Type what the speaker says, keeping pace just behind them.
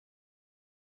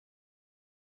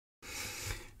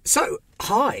So,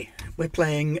 hi, we're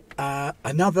playing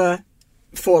another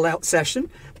Fallout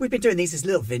session. We've been doing these as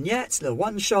little vignettes, little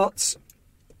one-shots.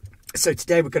 So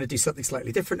today we're going to do something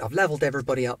slightly different. I've leveled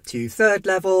everybody up to 3rd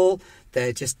level.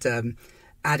 They're just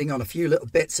adding on a few little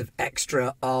bits of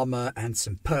extra armour and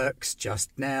some perks just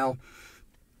now.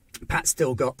 Pat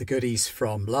still got the goodies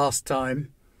from last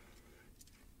time.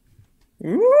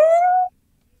 Ooh,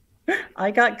 I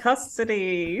got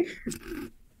custody.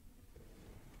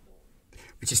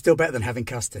 Which is still better than having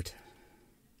custard.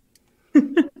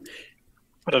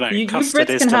 I don't know. You Custard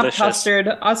Brits is can delicious. have custard.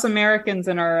 Us Americans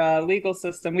in our legal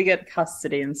system, we get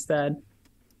custody instead.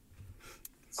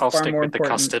 It's I'll far stick more with the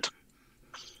important custard.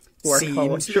 to our Seems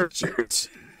culture. legit.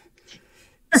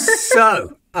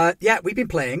 So, we've been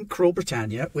playing Cruel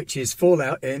Britannia, which is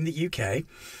Fallout in the UK.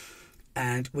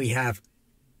 And we have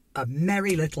a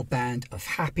merry little band of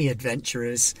happy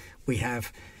adventurers. We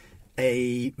have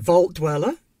a vault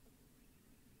dweller.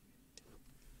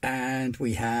 And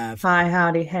we have Hi,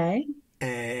 howdy, hey.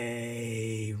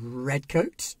 a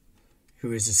redcoat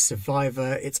who is a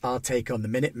survivor. It's our take on the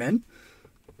Minutemen.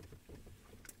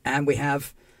 And we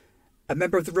have a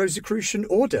member of the Rosicrucian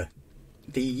Order,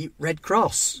 the Red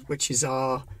Cross, which is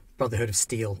our Brotherhood of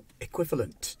Steel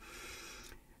equivalent.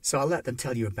 So I'll let them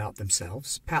tell you about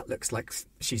themselves. Pat looks like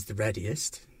she's the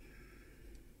readiest.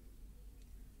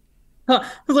 Little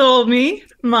old me,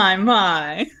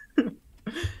 my.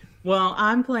 Well,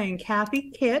 I'm playing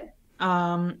Kathy Kitt.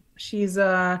 She's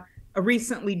a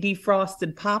recently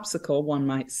defrosted popsicle, one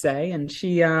might say, and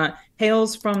she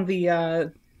hails from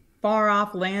the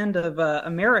far-off land of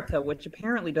America, which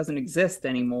apparently doesn't exist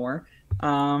anymore.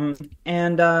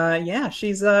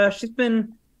 She's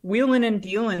been wheeling and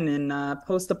dealing in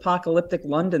post-apocalyptic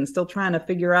London, still trying to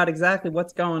figure out exactly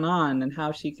what's going on and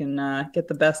how she can get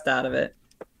the best out of it.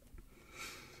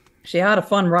 She had a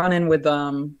fun run-in with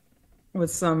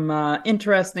some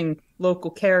interesting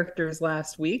local characters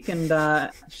last week,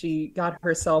 and she got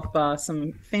herself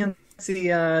some fancy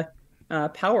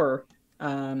power,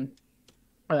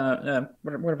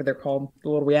 whatever they're called, the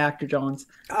little reactor Johns.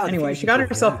 Anyway, she got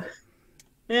herself,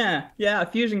 a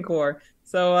fusion core.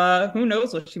 So who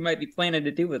knows what she might be planning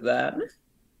to do with that.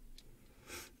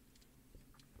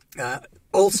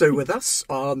 Also with us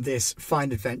on this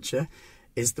fine adventure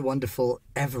is the wonderful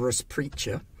Everest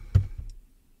Preacher.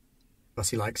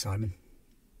 What's he like, Simon?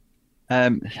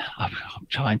 I'm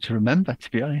trying to remember,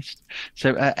 to be honest.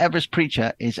 So Everest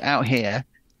Preacher is out here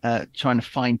trying to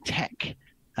find tech,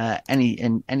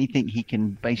 anything he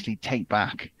can basically take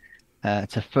back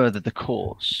to further the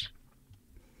cause.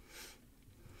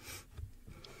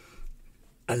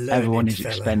 Everyone is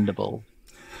expendable.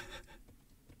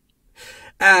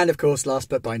 And of course, last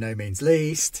but by no means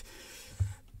least,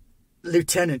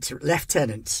 Lieutenant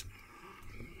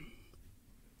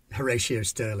Horatio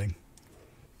Sterling.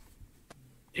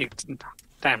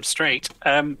 Damn straight.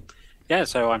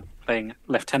 So I'm playing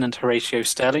Lieutenant Horatio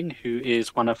Sterling, who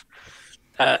is one of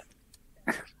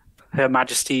Her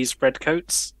Majesty's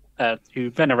Redcoats, who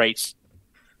venerates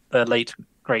the late,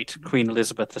 great Queen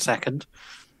Elizabeth II,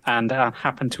 and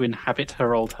happened to inhabit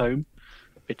her old home,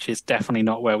 which is definitely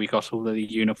not where we got all of the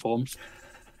uniforms.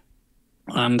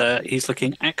 And he's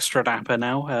looking extra dapper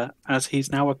now, as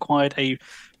he's now acquired a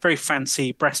very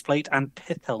fancy breastplate and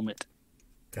pith helmet.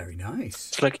 Very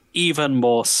nice. To look even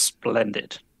more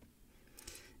splendid.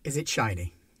 Is it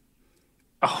shiny?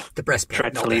 Oh, the breastplate,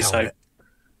 dreadfully not the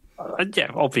helmet. So.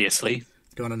 Yeah, obviously. Do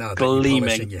you want to know about gleaming. You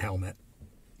polishing your helmet?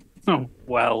 Oh,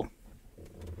 well.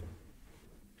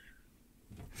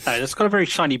 It's got a very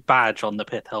shiny badge on the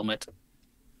pith helmet.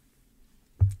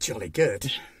 Jolly good.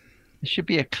 There should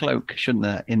be a cloak, shouldn't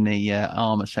there, in the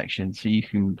armor section, so you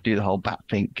can do the whole bat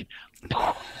think.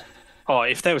 Oh,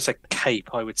 if there was a cape,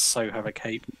 I would so have a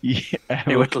cape. Yeah,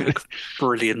 it would look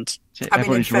brilliant. So I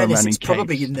mean, in fairness, it's capes.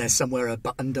 probably in there somewhere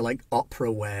under like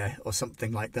opera wear or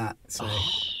something like that. So.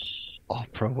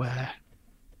 Opera wear.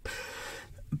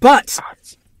 But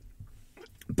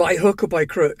by hook or by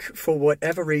crook, for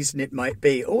whatever reason it might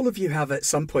be, all of you have at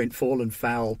some point fallen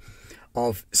foul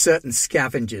of certain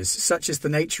scavengers, such as the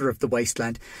nature of the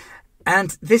wasteland.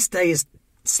 And this day is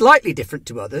slightly different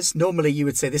to others. Normally you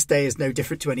would say this day is no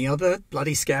different to any other.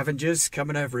 Bloody scavengers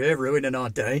coming over here, ruining our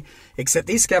day. Except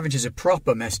these scavengers have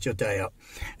proper messed your day up.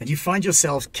 And you find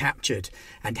yourselves captured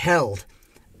and held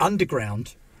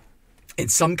underground in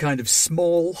some kind of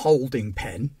small holding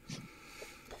pen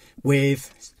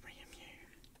with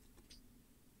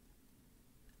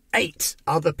 8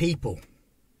 other people.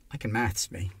 I can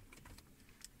maths, me.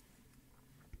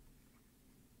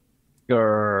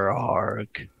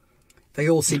 Grrrg. They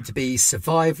all seem to be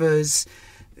survivors,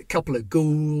 couple of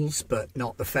ghouls, but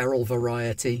not the feral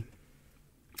variety.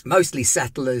 Mostly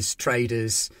settlers,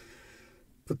 traders,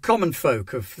 the common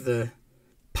folk of the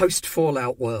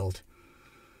post-Fallout world.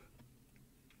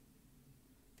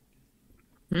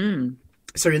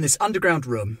 So in this underground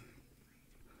room,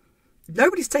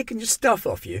 nobody's taken your stuff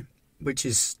off you, which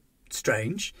is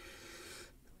strange.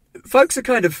 Folks are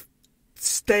kind of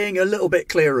staying a little bit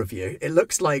clear of you. It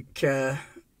looks like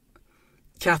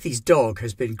Kathy's dog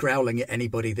has been growling at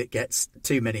anybody that gets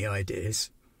too many ideas.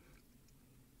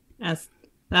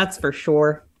 That's for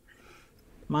sure.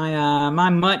 My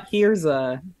mutt here's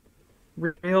a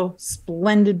real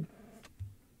splendid,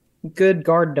 good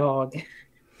guard dog,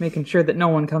 making sure that no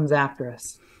one comes after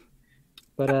us.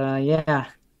 But yeah.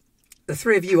 The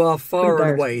three of you are far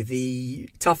and away the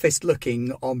toughest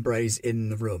looking hombres in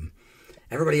the room.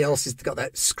 Everybody else has got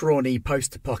that scrawny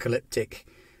post-apocalyptic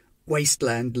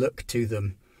wasteland look to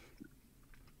them.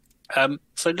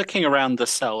 So looking around the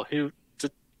cell, do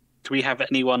we have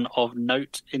anyone of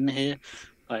note in here?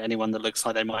 Like anyone that looks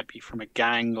like they might be from a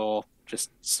gang or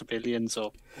just civilians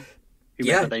or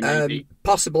whoever they may be?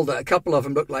 Possible that a couple of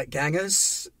them look like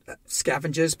gangers,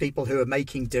 scavengers, people who are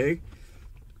making do.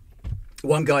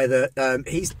 One guy that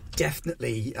he's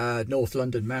definitely North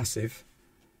London massive.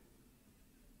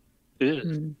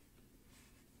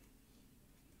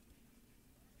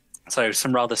 So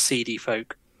some rather seedy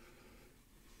folk.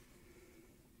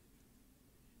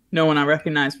 No one I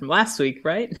recognize from last week,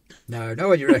 right? No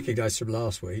one you recognise from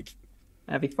last week.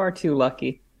 I'd be far too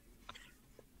lucky.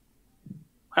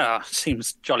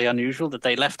 Seems jolly unusual that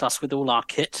they left us with all our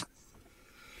kit.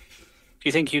 Do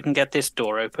you think you can get this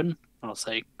door open? I'll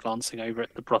say, glancing over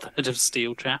at the Brotherhood of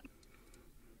Steel chap.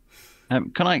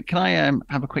 Can I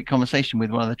have a quick conversation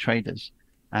with one of the traders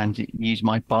and use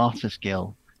my barter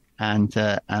skill and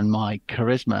my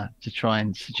charisma to try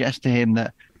and suggest to him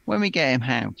that when we get him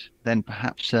out, then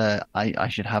perhaps I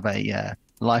should have a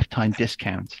lifetime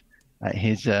discount at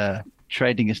his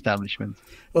trading establishment.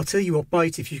 I'll tell you what,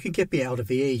 mate, if you can get me out of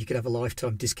here, you can have a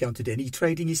lifetime discount at any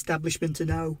trading establishment to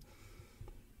know.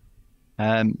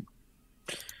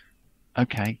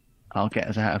 Okay, I'll get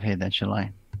us out of here then, shall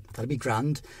I? That'd be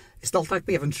grand. It's not like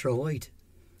we haven't tried.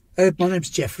 My name's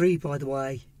Jeffrey, by the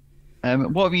way.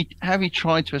 Have you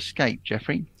tried to escape,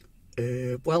 Jeffrey?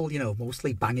 Well,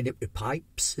 mostly banging it with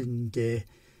pipes and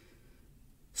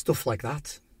stuff like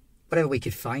that. Whatever we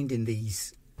could find in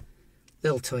these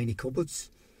little tiny cupboards.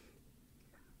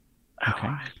 Okay.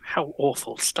 Oh, how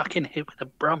awful! Stuck in here with a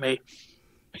brummie.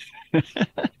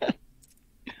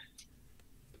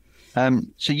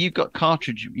 So you've got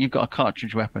a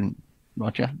cartridge weapon,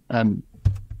 Roger.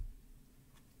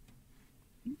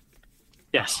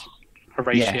 Yes,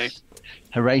 Horatio. Yes.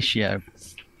 Horatio.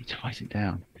 Need to write it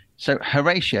down. So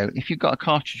Horatio, if you've got a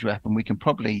cartridge weapon, we can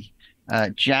probably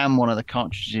jam one of the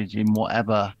cartridges in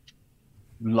whatever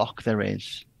lock there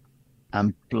is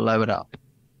and blow it up.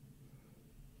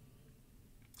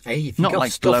 Hey, if you got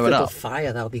like stuff that'll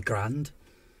fire, that'll be grand.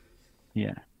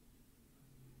 Yeah.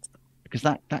 Because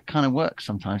that kind of works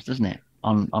sometimes, doesn't it?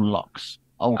 On locks,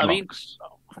 old locks.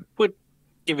 Would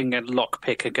giving a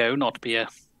lockpick a go not be a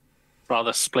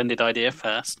rather splendid idea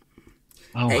first?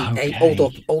 Oh, hey,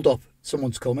 hold up.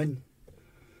 Someone's coming.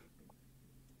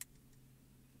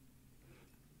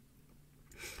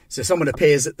 So someone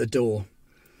appears at the door,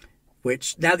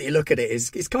 which, now that you look at it,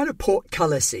 is kind of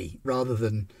portcullis-y rather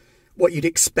than what you'd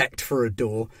expect for a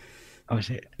door. Oh, is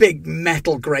it? Big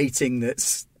metal grating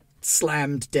that's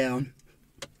slammed down.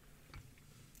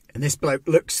 And this bloke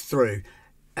looks through,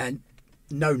 and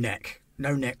no neck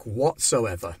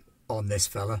whatsoever on this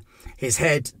fella. His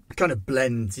head kind of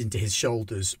blends into his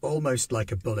shoulders, almost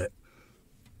like a bullet.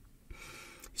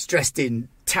 He's dressed in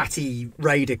tatty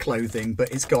raider clothing, but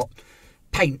it's got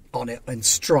paint on it and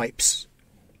stripes.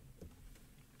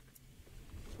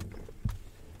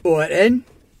 All right then,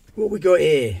 what we got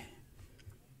here?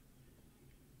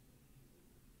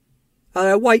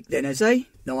 Wait then, is he?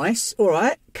 Nice. All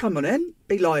right, come on then.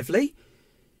 Be lively.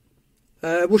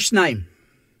 What's your name?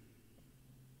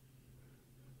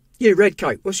 You,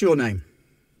 Redcoat, what's your name?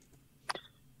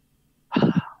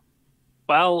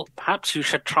 Well, perhaps you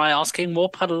should try asking more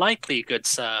politely, good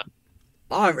sir.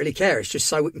 I don't really care. It's just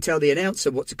so we can tell the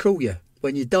announcer what to call you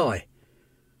when you die.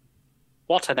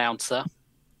 What announcer?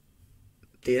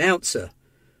 The announcer.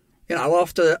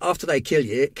 After they kill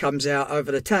you, it comes out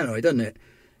over the tannoy, doesn't it?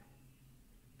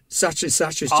 Such and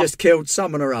such has just killed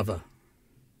someone or other.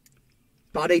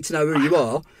 But I need to know who you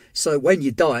are, so when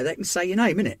you die, they can say your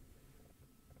name, innit?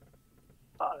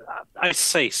 I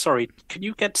say, sorry, can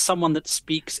you get someone that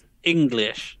speaks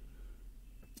English?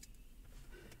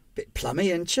 Bit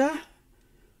plummy, ain't ya?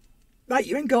 Mate,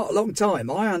 you ain't got a long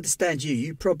time. I understand you.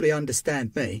 You probably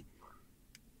understand me.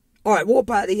 All right, what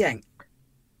about the Yank?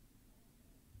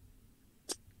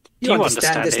 You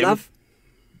understand this, him? love?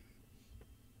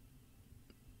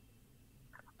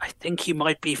 I think he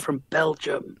might be from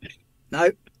Belgium.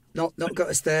 No, not got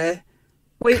us there.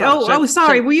 Wait,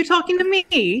 sorry. Were you talking to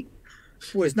me?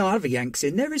 Well, there's no other Yanks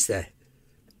in there, is there?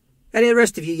 Any of the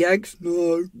rest of you Yanks?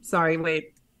 No. Sorry,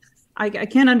 wait. I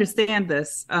can't understand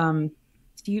this.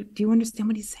 Do you understand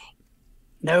what he's saying?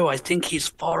 No, I think he's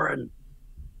foreign.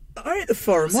 I ain't the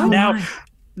foreign So one.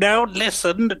 Now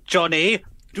listen, Johnny.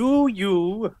 Do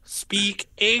you speak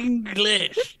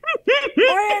English?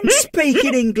 I am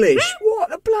speaking English. What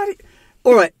the bloody...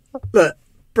 All right, look,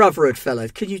 Brotherhood fella,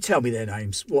 can you tell me their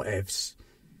names? Whatevs.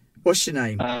 What's your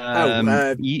name?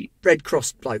 Red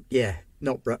Cross bloke. Yeah,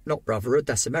 not Brotherhood.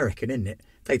 That's American, isn't it?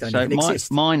 They don't even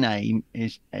exist. My name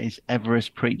is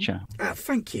Everest Preacher. Oh,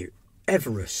 thank you.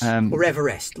 Everest or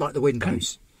Everest, like the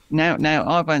windows. Now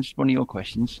I've answered one of your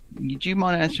questions. Do you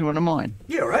mind answering one of mine?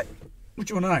 Yeah, all right. What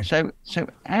do you want to know? So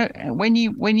when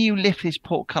you lift this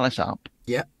portcullis up,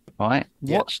 yeah, right.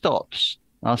 Yeah. What stops?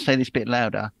 I'll say this a bit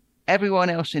louder. Everyone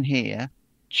else in here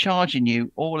charging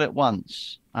you all at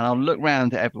once, and I'll look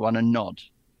round at everyone and nod.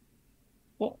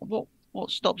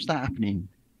 What stops that happening?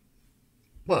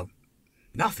 Well,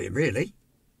 nothing really.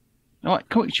 All right,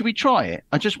 should we try it?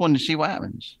 I just wanted to see what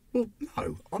happens. Well,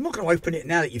 no, I'm not going to open it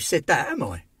now that you've said that, am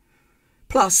I?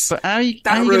 Plus, But how are you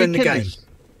ruin going to the kill game. us?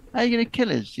 How are you going to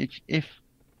kill us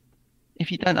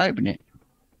if you don't open it?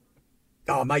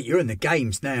 Oh, mate, you're in the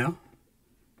games now.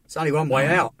 It's only one way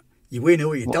out. You win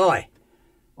or you die.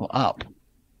 Or up?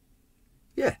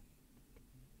 Yeah.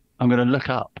 I'm going to look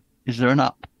up. Is there an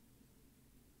up?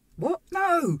 What?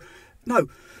 No.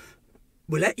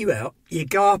 We'll let you out. You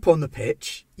go up on the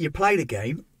pitch, you play the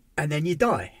game, and then you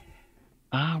die.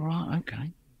 Ah, right,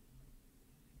 okay.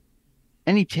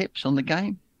 Any tips on the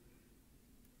game?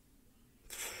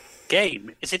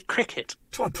 Game? Is it cricket?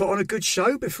 Try and put on a good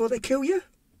show before they kill you.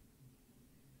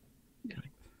 Okay.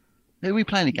 Who are we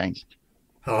playing against?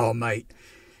 Oh, mate.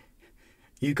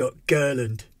 You got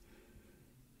Gerland.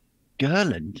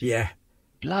 Gerland? Yeah.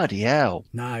 Bloody hell.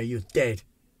 No, you're dead.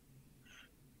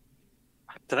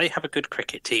 Do they have a good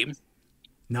cricket team?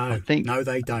 No, no,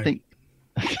 they don't.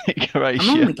 I think Croatia.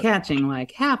 I'm only catching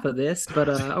like half of this, but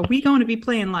are we going to be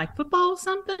playing like football or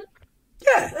something?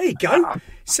 Yeah, there you go.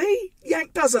 See?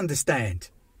 Yank does understand.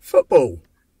 Football.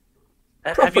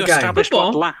 Have you game. established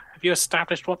Football? have you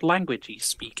established what language he's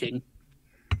speaking?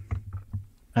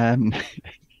 I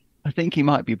think he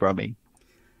might be Brummy.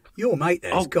 Your mate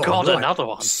there's Oh, got God, a right another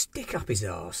one. stick up his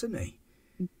arse, isn't he?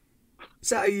 Is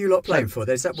that who you lot playing for?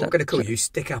 Is that what I'm going to call you?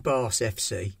 Stick up arse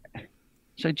FC?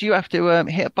 So do you have to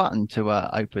hit a button to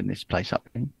open this place up?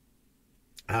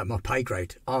 My pay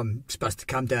grade. I'm supposed to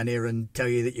come down here and tell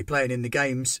you that you're playing in the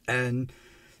games and,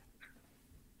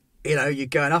 you know, you're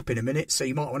going up in a minute, so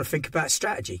you might want to think about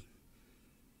strategy.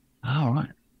 All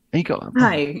right. You got.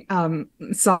 Hi,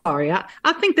 sorry.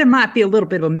 I think there might be a little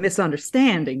bit of a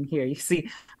misunderstanding here. You see,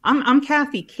 I'm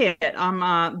Kathy Kitt.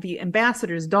 I'm the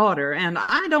ambassador's daughter, and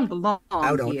I don't belong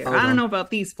here. I don't know about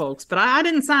these folks, but I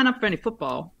didn't sign up for any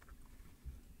football.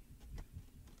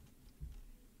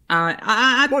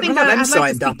 I think I'd like to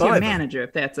speak to your manager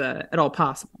if that's at all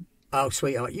possible. Oh,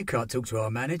 sweetheart, you can't talk to our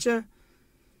manager.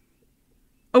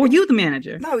 Oh, are you the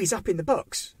manager? No, he's up in the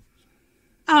box.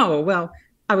 Oh, well,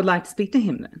 I would like to speak to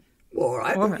him then. Well, all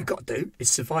right, what you've got to do is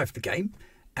survive the game,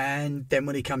 and then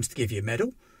when he comes to give you a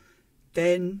medal,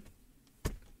 then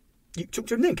you talk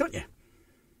to him then, can't you?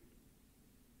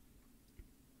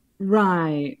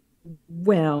 Right.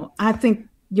 Well, I think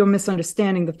you're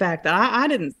misunderstanding the fact that I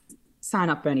didn't sign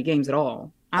up for any games at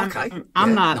all. I'm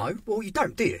not. No, well, you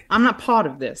don't, do you? I'm not part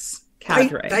of this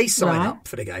cadre. They sign up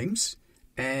for the games,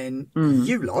 and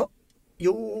you lot,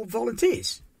 you're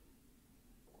volunteers.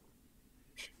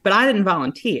 But I didn't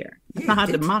volunteer. That's not how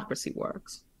democracy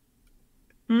works.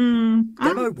 I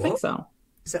don't think so.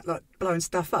 Is that like blowing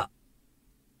stuff up?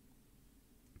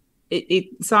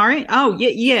 Sorry? Oh,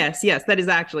 yes. That is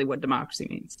actually what democracy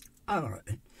means. Oh, all right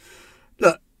then.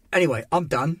 Look, anyway, I'm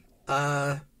done.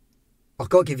 I've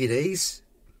got to give you these.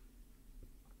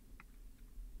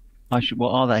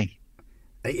 What are they?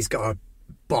 He's got a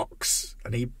box,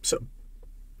 and he sort of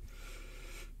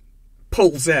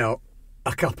pulls out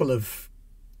a couple of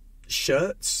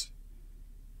shirts,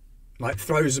 like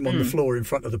throws them on the floor in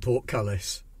front of the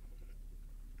portcullis.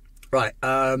 Right,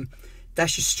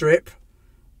 that's your strip.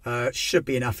 Should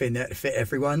be enough in there to fit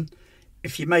everyone.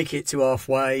 If you make it to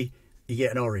halfway, you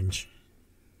get an orange.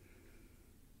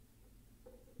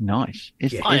 Nice.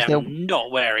 I am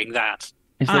not wearing that.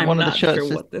 Is there I'm one of the not shirts?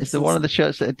 sure what this Is there one of the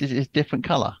shirts that is different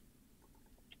colour,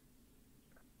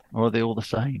 or are they all the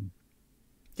same?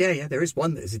 Yeah, there is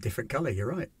one that is a different colour. You're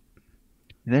right.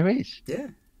 There is. Yeah.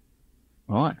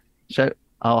 Right. So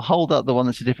I'll hold up the one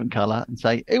that's a different colour and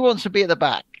say, "Who wants to be at the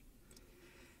back?"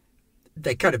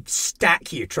 They kind of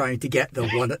stack you trying to get the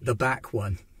one at the back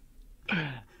one.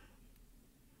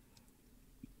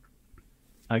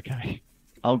 Okay.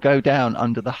 I'll go down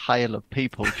under the hail of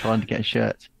people trying to get a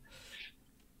shirt.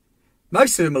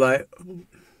 Most of them are like,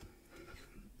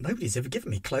 nobody's ever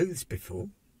given me clothes before.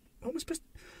 What am I supposed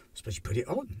to put it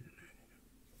on?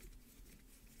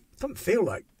 Doesn't feel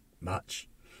like much.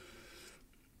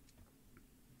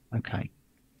 Okay.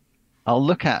 I'll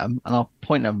look at them and I'll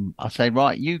point them. I'll say,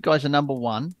 right, you guys are number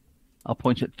 1. I'll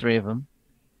point at 3 of them.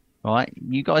 Right,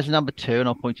 you guys are number 2, and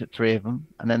I'll point at 3 of them.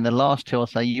 And then the last 2, I'll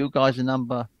say, you guys are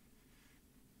number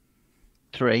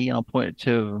 3, and I'll point at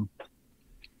 2 of them.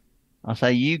 I'll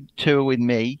say, you 2 are with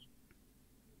me.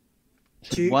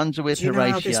 So one's with do you Horatio.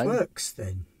 Know how this works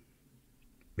then,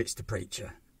 Mr.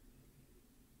 Preacher?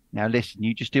 Now listen,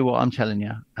 you just do what I'm telling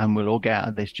you, and we'll all get out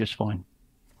of this just fine.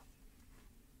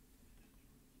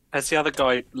 Has the other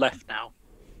guy left now?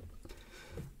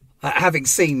 Having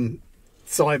seen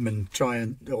Simon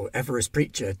or Everest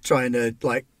Preacher trying to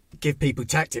like give people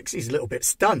tactics, he's a little bit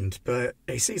stunned, but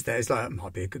he sees that, he's like, it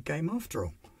might be a good game after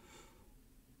all.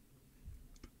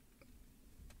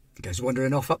 He goes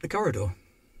wandering off up the corridor.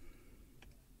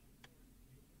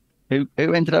 Who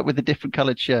ended up with a different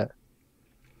coloured shirt?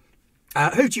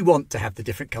 Who do you want to have the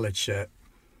different coloured shirt?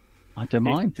 I don't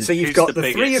mind. So you've got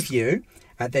the 3 of you,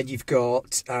 and then you've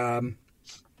got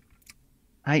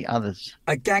 8 others.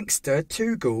 A gangster,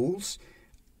 2 ghouls,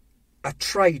 a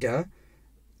trader,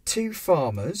 2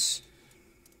 farmers.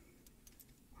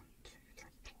 1, 2, 3,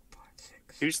 4, 5,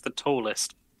 6. Who's the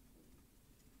tallest?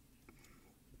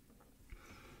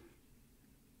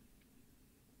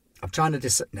 I'm trying to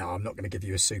decide. No, I'm not going to give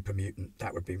you a super mutant.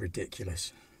 That would be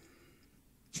ridiculous.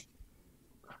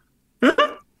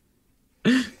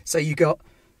 So you got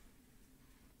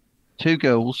 2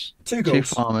 ghouls, 2 ghouls,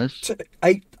 2 farmers,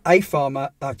 a farmer,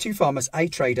 2 farmers, a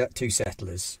trader, 2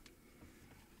 settlers,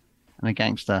 and a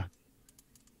gangster.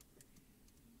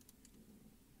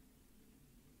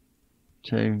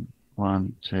 2,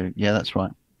 1, 2. Yeah, that's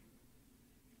right.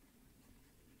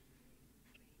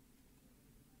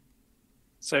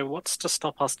 So what's to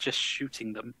stop us just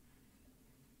shooting them?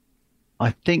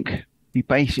 I think we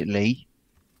basically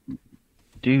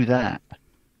do that.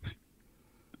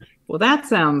 Well, that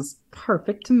sounds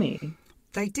perfect to me.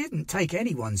 They didn't take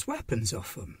anyone's weapons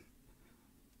off them.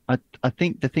 I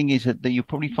think the thing is that you'll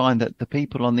probably find that the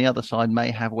people on the other side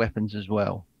may have weapons as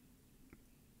well.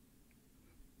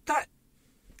 That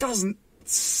doesn't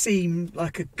seem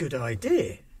like a good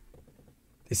idea.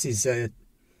 This is the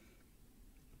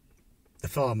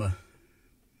farmer.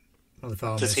 One of the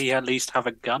farmers. Does he at least have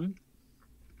a gun?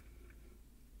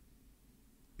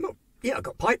 Well, yeah, I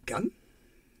got a pipe gun.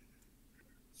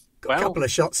 Got a couple of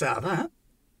shots out of that.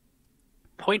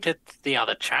 Point at the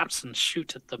other chaps and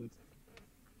shoot at them.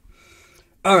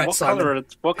 All right, what Simon. Colour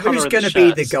who's going to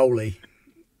be the goalie?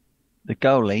 The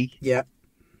goalie? Yeah.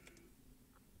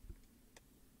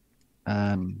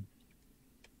 I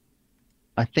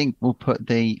think we'll put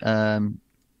the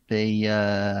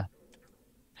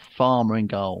farmer in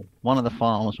goal. One of the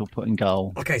farmers we'll put in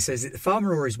goal. Okay, so is it the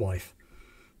farmer or his wife?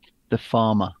 The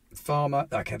farmer. Farmer.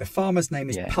 Okay, the farmer's name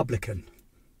is Publican.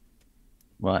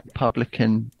 Right,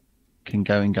 Publican can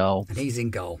go in goal. And he's in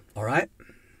goal, all right?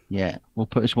 Yeah, we'll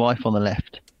put his wife on the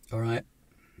left. All right.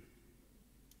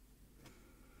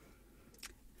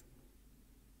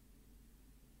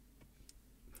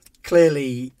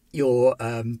 Clearly, your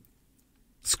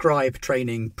scribe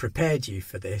training prepared you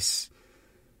for this.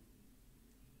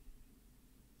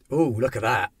 Oh, look at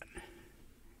that.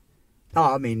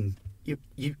 Oh, I mean, you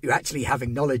actually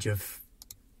having knowledge of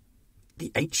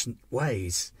the ancient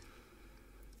ways.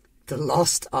 The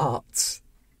lost arts.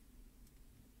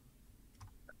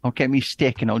 I'll get me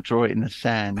stick and I'll draw it in the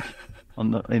sand,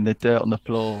 in the dirt on the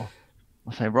floor.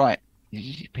 I'll say, right, this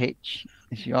is your pitch.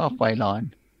 This is your halfway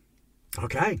line.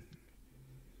 Okay.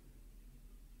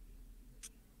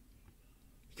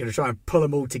 You're going to try and pull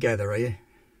them all together, are you?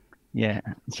 Yeah.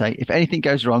 Say, if anything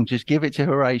goes wrong, just give it to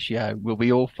Horatio. We'll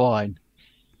be all fine.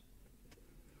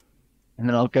 And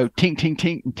then I'll go tink, tink,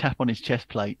 tink and tap on his chest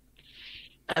plate.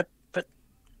 But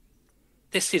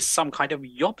this is some kind of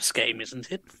yobs game,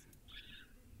 isn't it?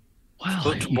 Well,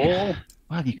 football.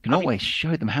 You can always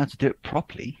show them how to do it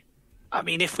properly. I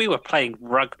mean, if we were playing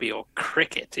rugby or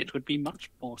cricket, it would be much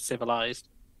more civilized.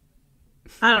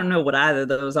 I don't know what either of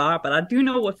those are, but I do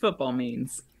know what football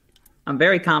means. I'm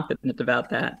very confident about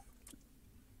that.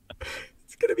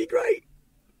 It's going to be great.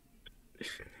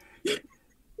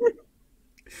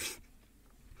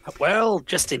 Well,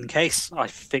 just in case, I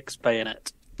fixed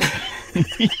Bayonet.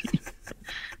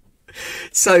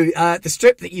 So the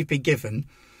strip that you've been given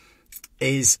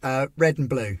is red and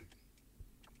blue.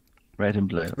 Red and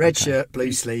blue. Red shirt,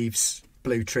 blue sleeves,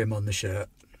 blue trim on the shirt.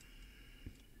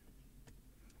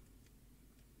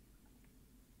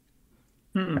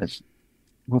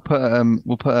 We'll put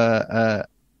a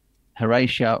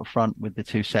Horatio out front with the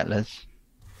two settlers.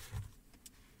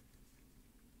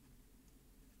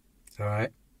 All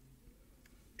right.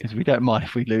 Because we don't mind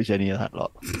if we lose any of that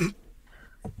lot.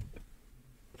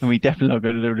 And we definitely not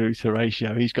going to lose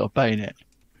Horatio. He's got a bayonet.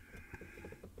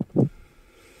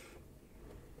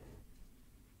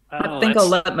 I think I'll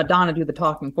let Madonna do the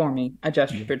talking for me. I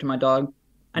gestured to my dog.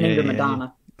 I named her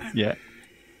Madonna. Yeah.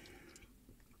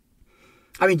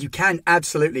 I mean, you can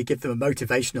absolutely give them a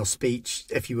motivational speech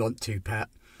if you want to, Pat.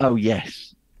 Oh,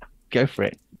 yes. Go for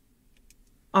it.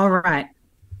 All right.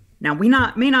 Now, we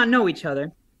may not know each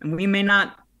other, and we may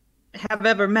not have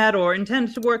ever met or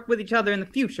intend to work with each other in the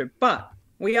future, but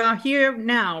we are here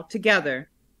now together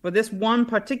for this one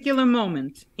particular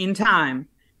moment in time.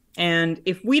 And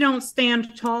if we don't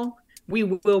stand tall, we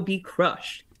will be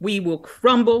crushed. We will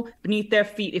crumble beneath their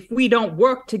feet if we don't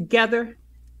work together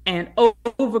and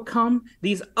overcome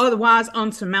these otherwise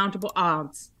unsurmountable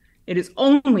odds. It is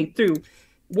only through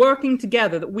working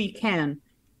together that we can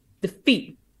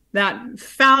defeat that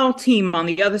foul team on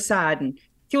the other side and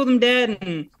kill them dead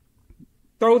and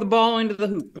throw the ball into the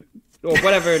hoop or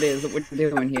whatever it is that we're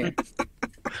doing here.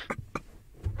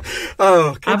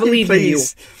 Oh, I believe in you,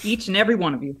 each and every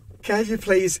one of you. Can you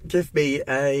please give me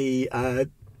a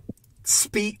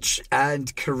speech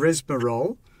and charisma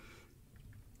roll?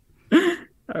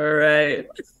 All right.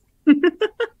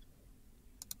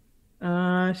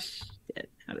 Shit.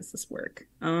 How does this work?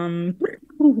 Finding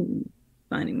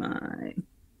my.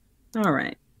 All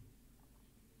right.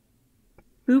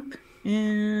 Boop.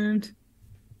 And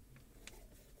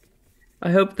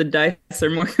I hope the dice are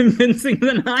more convincing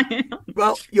than I am.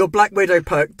 Well, your Black Widow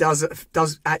perk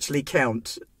does actually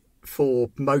count for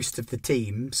most of the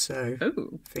team, so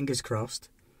fingers crossed.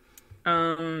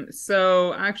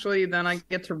 So actually, then I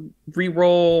get to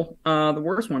re-roll the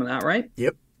worst one of that, right?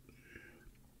 Yep.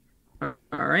 All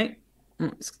right.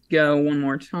 Let's go one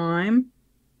more time.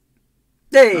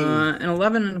 Hey! An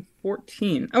 11 and a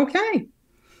 14. Okay.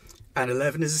 And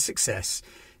 11 is a success.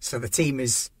 So the team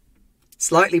is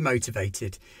slightly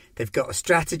motivated. They've got a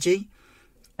strategy.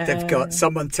 They've got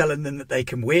someone telling them that they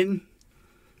can win.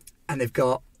 And they've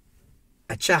got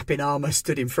a chap in armour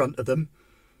stood in front of them.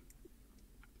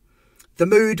 The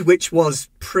mood, which was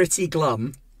pretty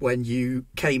glum when you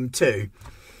came to,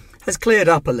 has cleared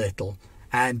up a little.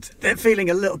 And they're feeling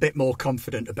a little bit more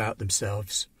confident about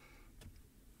themselves.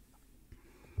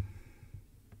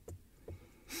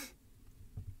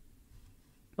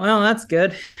 Well, that's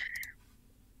good.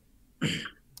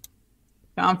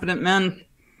 Confident men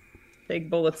take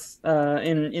bullets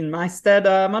in my stead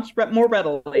much more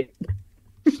readily.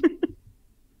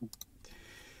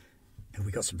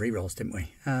 We got some rerolls, didn't we?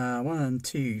 1,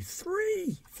 2,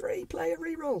 3. 3 player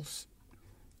rerolls.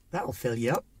 That'll fill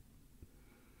you up.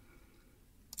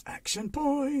 Action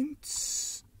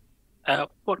points.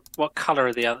 What colour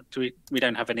are the other? We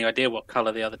don't have any idea what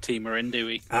colour the other team are in, do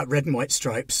we? Red and white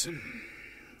stripes.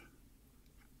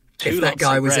 If that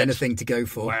guy was anything to go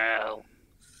for. Well,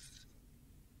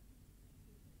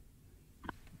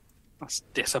 that's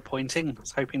disappointing. I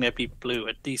was hoping there'd be blue.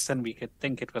 At least then we could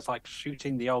think it was like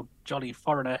shooting the old jolly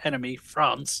foreigner enemy,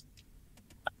 France.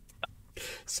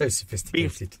 So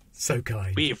sophisticated. So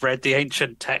kind. We've read the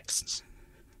ancient texts.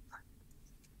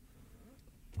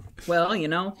 Well,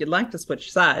 if you'd like to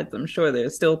switch sides, I'm sure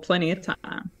there's still plenty of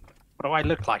time. What do I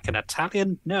look like, an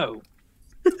Italian? No.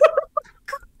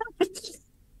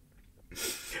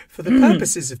 For the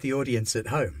purposes of the audience at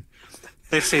home.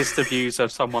 This is the views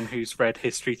of someone who's read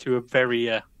history through a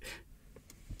very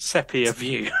sepia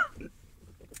view.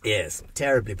 Yes,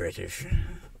 terribly British.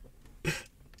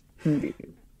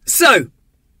 So,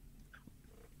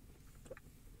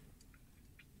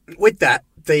 with that,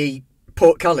 the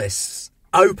portcullis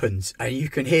opens and you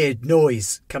can hear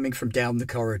noise coming from down the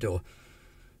corridor.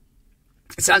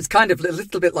 It sounds kind of a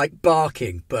little bit like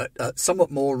barking, but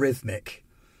somewhat more rhythmic.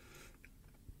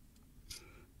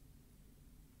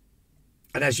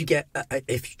 And as you get,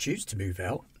 if you choose to move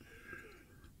out,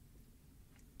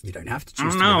 you don't have to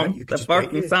choose to move out. You can the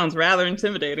barking sounds rather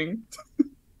intimidating.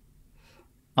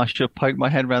 I should poke my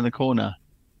head around the corner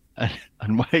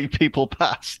and wave people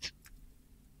past.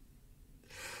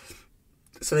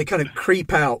 So they kind of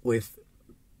creep out with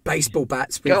baseball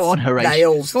bats with Go on, Horatio.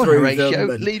 nails Go on, through Horatio. them,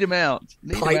 and Lead them out.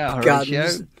 pipe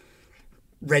guns,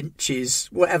 wrenches,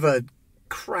 whatever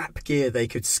crap gear they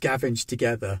could scavenge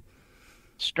together.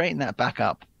 Straighten that back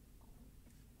up.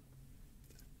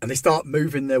 And they start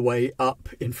moving their way up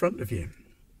in front of you.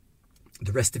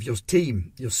 The rest of your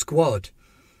team, your squad.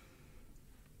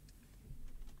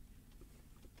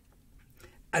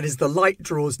 And as the light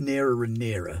draws nearer and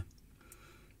nearer,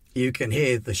 you can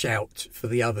hear the shout for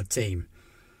the other team.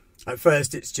 At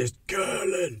first it's just,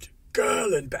 Gerland,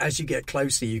 Gerland. But as you get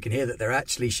closer, you can hear that they're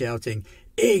actually shouting,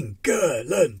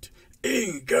 England,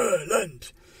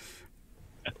 England.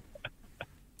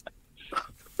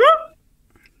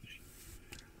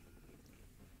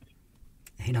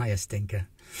 Ain't I a stinker?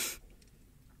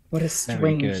 What a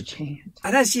strange chant.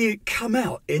 And as you come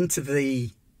out into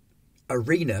the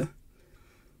arena,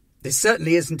 this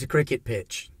certainly isn't a cricket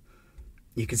pitch.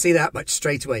 You can see that much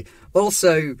straight away.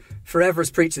 Also, for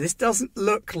Everest Preacher, this doesn't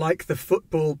look like the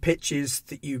football pitches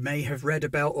that you may have read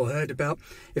about or heard about.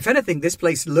 If anything, this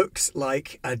place looks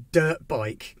like a dirt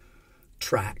bike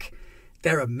track.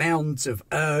 There are mounds of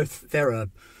earth. There are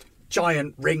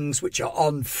giant rings which are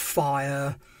on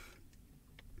fire.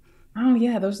 Oh,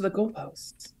 yeah, those are the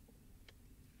goalposts.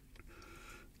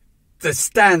 The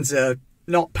stands are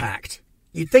not packed.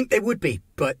 You'd think they would be,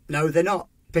 but no, they're not,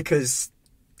 because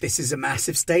this is a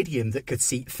massive stadium that could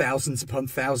seat thousands upon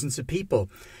thousands of people,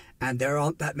 and there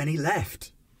aren't that many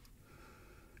left.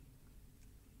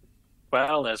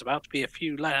 Well, there's about to be a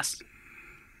few less.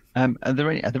 Are there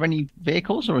any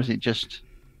vehicles, or is it just?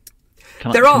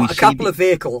 There are a couple of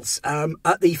vehicles.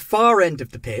 At the far end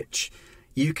of the pitch,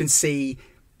 you can see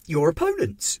your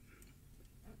opponents,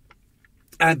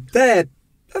 and they're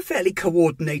a fairly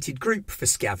coordinated group for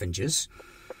scavengers.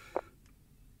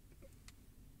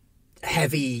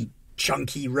 Heavy,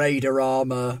 chunky raider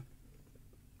armour,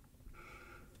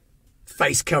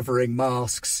 face-covering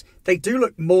masks. They do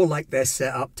look more like they're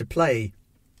set up to play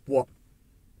what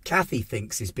Kathy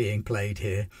thinks is being played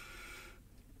here.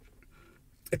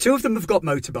 Two of them have got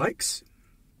motorbikes,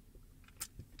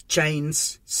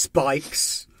 chains,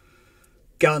 spikes,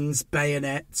 guns,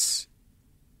 bayonets.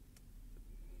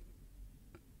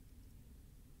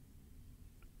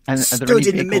 And stood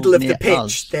in the middle of the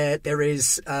pitch, there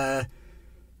is a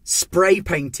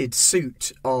spray-painted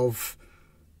suit of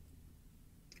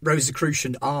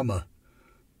Rosicrucian armour.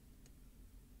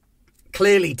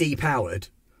 Clearly depowered.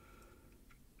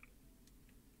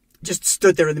 Just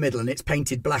stood there in the middle, and it's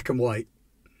painted black and white.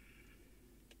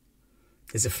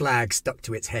 There's a flag stuck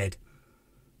to its head.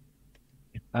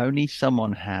 If only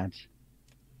someone had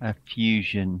a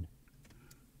fusion.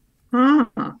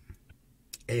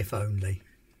 If only.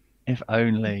 If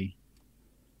only.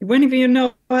 You wouldn't even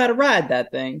know how to ride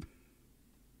that thing.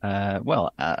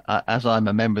 Well, as I'm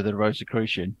a member of the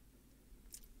Rosicrucian.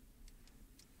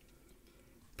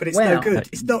 But it's no good.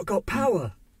 It's not got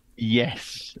power.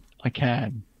 Yes, I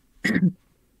can.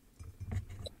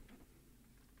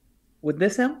 Would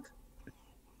this help?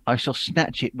 I shall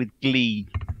snatch it with glee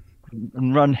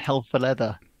and run hell for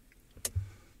leather.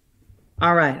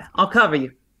 All right, I'll cover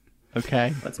you.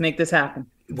 Okay. Let's make this happen.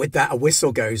 With that, a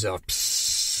whistle goes off.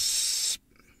 Psst.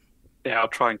 Yeah, I'll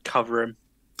try and cover him.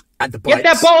 And the Get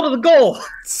that ball to the goal!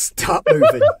 Start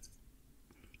moving.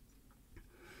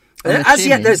 As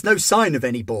yet, there's no sign of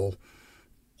any ball.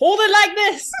 Hold it like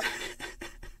this!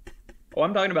 Oh,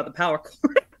 I'm talking about the power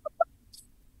cord.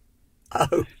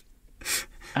 Oh.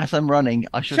 As I'm running,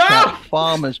 I shall shout,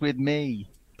 farmers with me.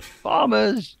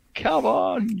 Farmers, come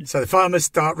on. So the farmers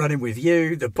start running with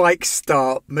you. The bikes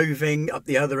start moving up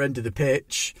the other end of the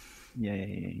pitch.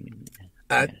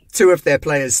 Yeah. Two of their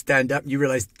players stand up and you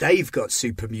realise they've got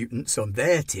super mutants on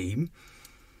their team.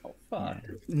 Oh, fuck.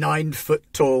 9 foot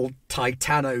tall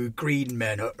Titano green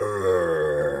men. Those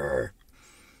are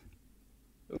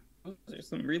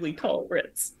some really tall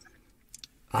Brits.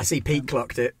 I see Pete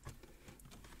clocked it.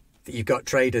 That you've got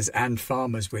traders and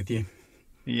farmers with you.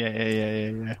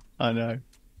 Yeah. I know.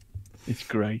 It's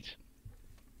great.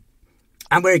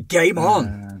 And we're game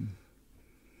on.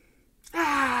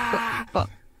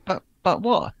 But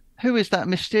what? Who is that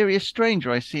mysterious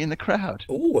stranger I see in the crowd?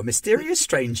 Oh, a mysterious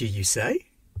stranger, you say?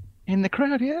 In the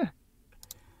crowd, yeah.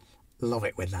 Love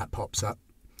it when that pops up.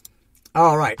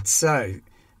 All right, so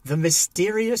the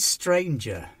mysterious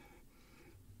stranger.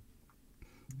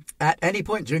 At any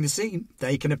point during the scene,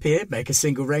 they can appear, make a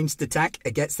single ranged attack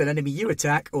against an enemy you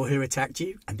attack or who attacked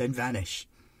you, and then vanish.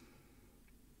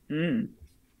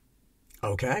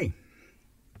 Okay.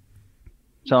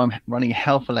 So I'm running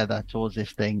hell for leather towards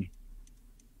this thing.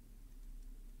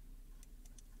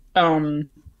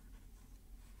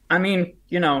 I mean,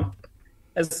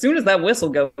 as soon as that whistle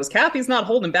goes, Kathy's not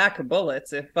holding back her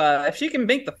bullets. If she can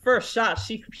make the first shot,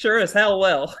 she sure as hell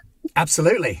will.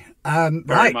 Absolutely. Very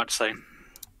Right. much so.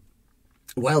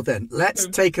 Well then, let's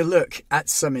take a look at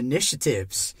some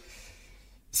initiatives.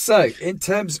 So, in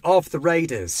terms of the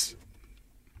Raiders,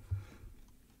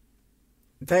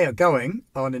 they are going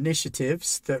on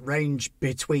initiatives that range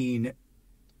between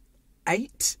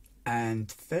 8 and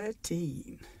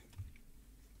 13.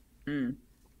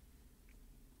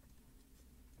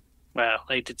 Well,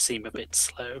 they did seem a bit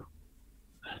slow.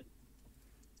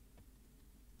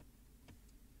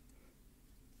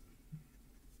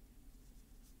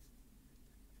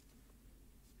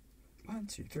 One,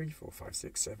 two, three, four, five,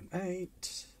 six, 7,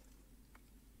 8.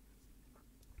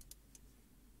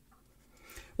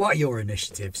 What are your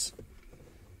initiatives?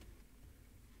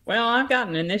 Well, I've got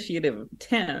an initiative of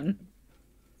 10,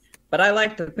 but I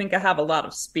like to think I have a lot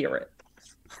of spirit.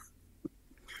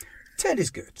 10 is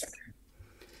good.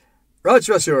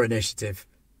 Roger, what's your initiative?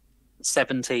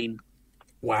 17.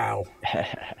 Wow.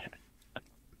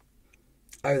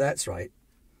 Oh, that's right.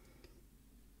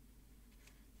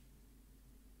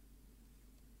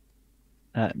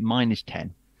 Mine is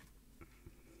 10.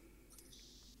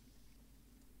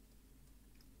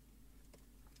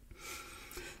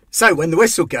 So, when the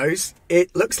whistle goes,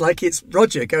 it looks like it's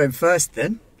Roger going first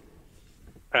then.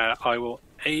 I will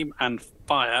aim and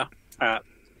fire at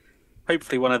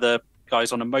hopefully one of the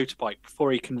guys on a motorbike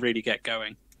before he can really get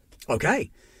going.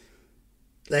 Okay.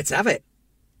 Let's have it.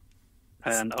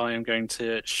 And I am going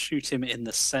to shoot him in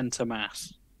the centre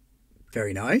mass,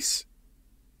 Very nice.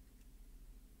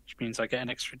 which means I get an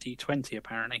extra d20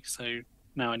 apparently. So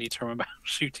now I need to remember how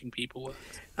shooting people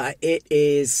works. It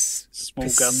is Small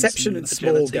guns perception and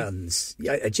small agility. guns.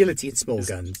 Yeah, agility and small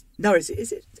guns. No, is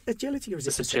it agility or is it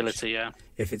It's perception? agility, yeah.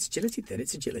 If it's agility, then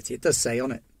it's agility. It does say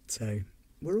on it. So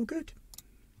we're all good.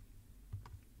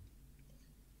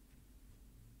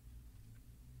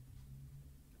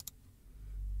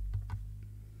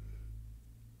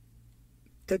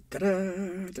 How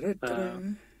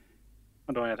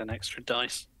do I add an extra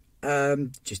dice?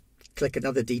 Just click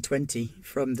another D20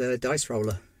 from the dice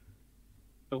roller.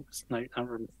 Oh, no, that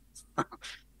room.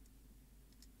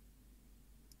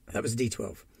 That was a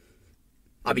D12.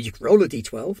 I mean, you can roll a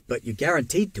D12, but you're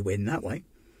guaranteed to win that way.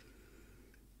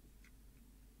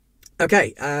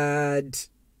 Okay, and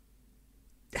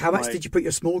how much Right. did you put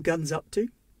your small guns up to?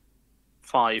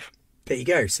 5. There you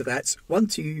go. So that's 1,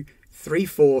 2, 3,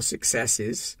 4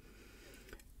 successes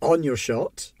on your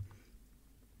shot.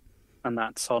 And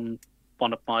that's on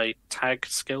one of my tag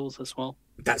skills as well.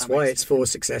 That's That why makes it's sense. 4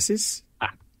 successes.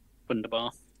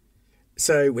 Wunderbar.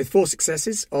 So with 4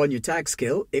 successes on your tag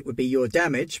skill, it would be your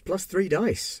damage plus 3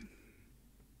 dice.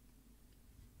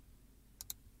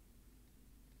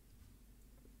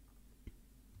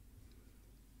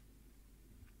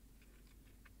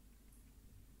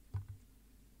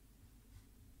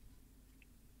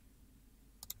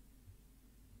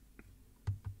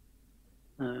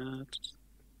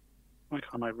 Why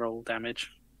can't I roll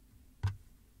damage?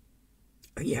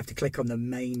 You have to click on the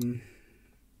main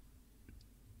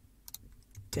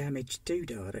damage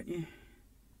doodah, don't you?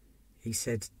 He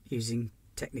said using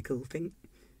technical thing.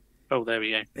 Oh, there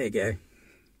we go. There you go.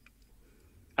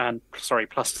 And sorry,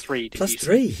 plus 3. Did Plus you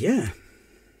 3, yeah.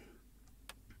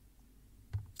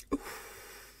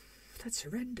 Oof, that's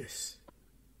horrendous.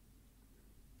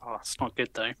 Oh, it's not good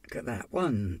though. Look at that.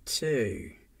 1,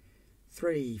 2,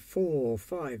 3, 4,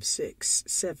 5, 6,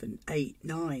 7, 8,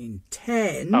 9,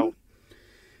 10. Oh,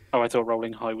 I thought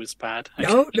rolling high was bad.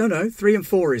 No. 3 and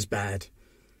 4 is bad.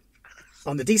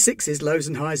 On the D6s, lows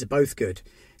and highs are both good.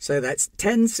 So that's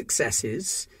 10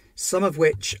 successes, some of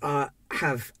which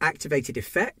have activated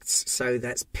effects. So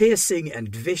that's piercing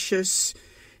and vicious.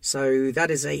 So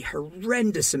that is a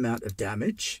horrendous amount of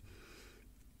damage.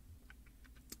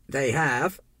 They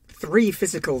have 3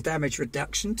 physical damage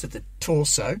reduction to the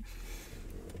torso.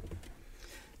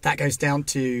 That goes down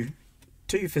to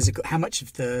 2 physical. How much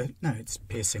of the... No, it's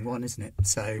piercing 1, isn't it?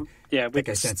 So Yeah, that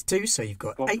goes down to 2, so you've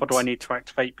got 8. what do I need to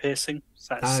activate piercing? Is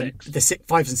that 6? The 5s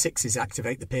and 6s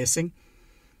activate the piercing.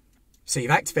 So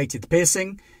you've activated the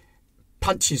piercing,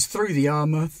 punches through the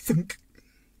armour, thunk.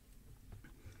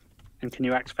 And can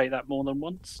you activate that more than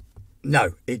once?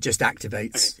 No, it just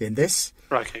activates in this.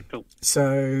 Right, okay, cool.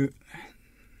 So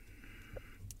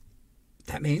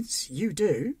that means you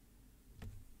do.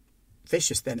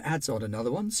 Vicious then adds on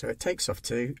another one, so it takes off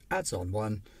 2, adds on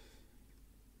 1.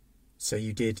 So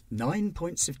you did 9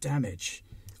 points of damage,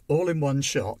 all in one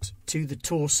shot, to the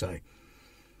torso,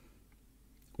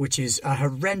 which is a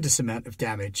horrendous amount of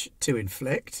damage to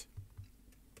inflict.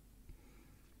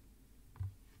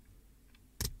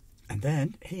 And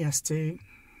then he has to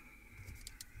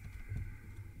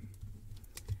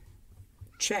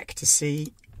check to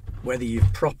see whether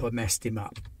you've proper messed him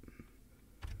up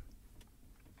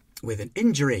with an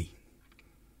injury.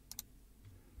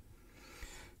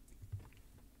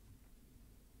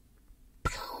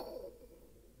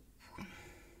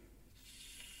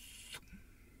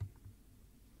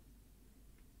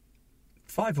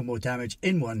 Five or more damage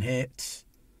in one hit.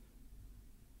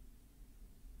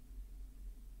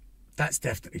 That's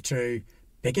definitely true.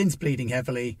 Begins bleeding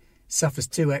heavily. Suffers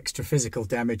 2 extra physical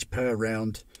damage per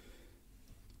round.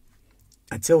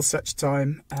 Until such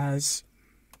time as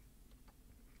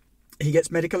he gets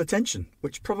medical attention,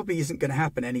 which probably isn't going to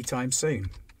happen anytime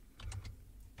soon.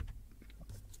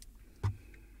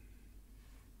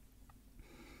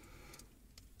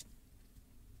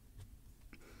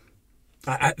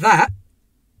 At that,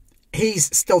 he's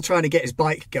still trying to get his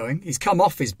bike going. He's come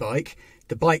off his bike.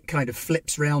 The bike kind of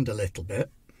flips round a little bit.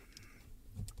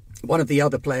 One of the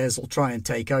other players will try and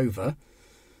take over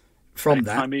from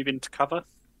that. Can I move into cover?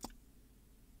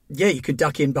 Yeah, you can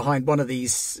duck in behind one of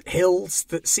these hills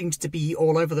that seems to be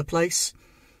all over the place.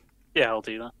 Yeah, I'll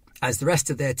do that. As the rest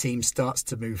of their team starts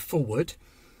to move forward.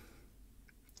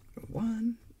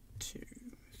 1, 2,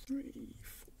 3,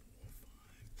 4,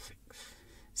 5, 6.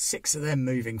 6 of them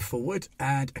moving forward,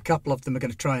 and a couple of them are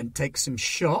going to try and take some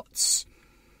shots.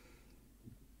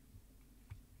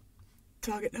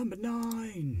 Target number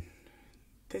 9.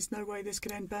 There's no way this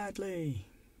could end badly.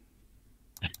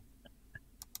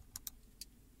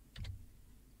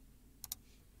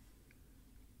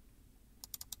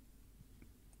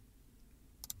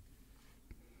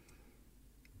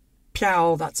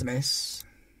 Pow, that's a miss.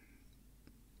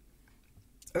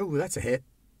 Oh, that's a hit.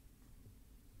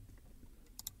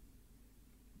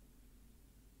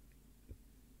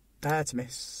 That's a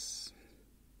miss.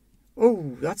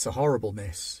 Oh, that's a horrible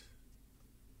miss.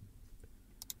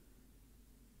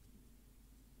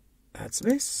 That's a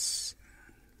miss.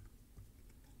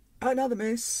 Another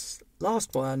miss.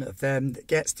 Last one of them that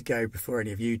gets to go before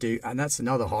any of you do, and that's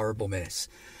another horrible miss.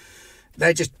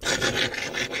 They're just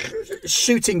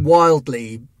shooting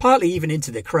wildly, partly even into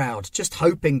the crowd, just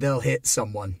hoping they'll hit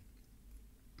someone.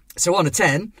 So on a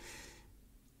 10,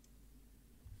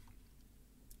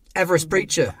 Everest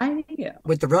Preacher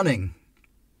with the running.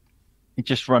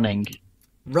 Just running.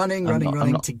 Running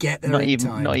to get there in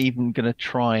time. Not even going to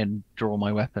try and draw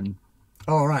my weapon.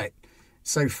 All right.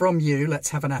 So from you, let's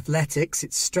have an athletics.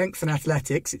 It's strength and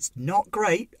athletics. It's not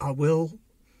great. I will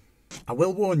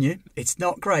warn you. It's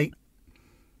not great.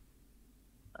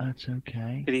 That's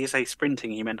okay. Did he say sprinting?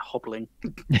 He meant hobbling.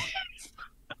 Don't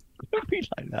be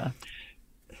like that.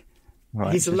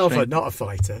 Right, He's a lover, not a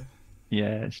fighter.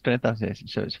 Yeah, strength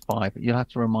athletics. So it's 5. You'll have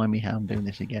to remind me how I'm doing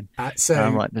this again.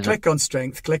 Click on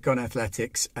strength, click on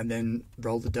athletics, and then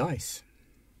roll the dice.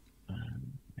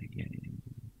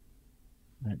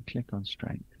 Click on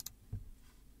strength.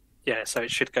 Yeah, so it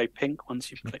should go pink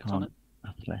once you've clicked on it.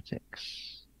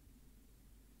 Athletics.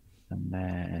 And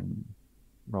then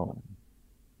roll.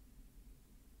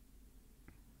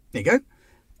 There you go.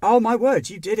 Oh, my word,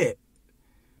 you did it.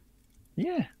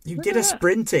 Yeah. You did a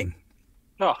sprinting.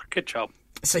 Oh, good job.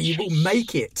 So you will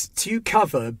make it to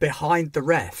cover behind the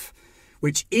ref,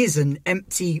 which is an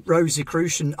empty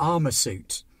Rosicrucian armour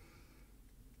suit.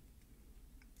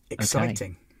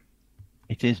 Exciting. Okay.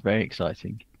 It is very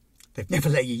exciting. They've never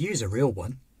let you use a real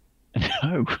one.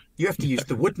 No. You have to use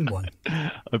the wooden one.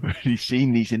 I've already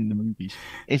seen these in the movies.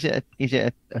 Is it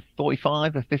a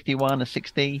 45, a 51, a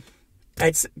 60?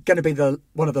 It's going to be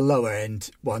one of the lower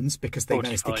end ones because they 45.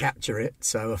 managed to capture it.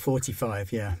 So a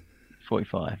 45, yeah.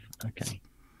 45, okay.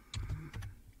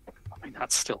 I mean,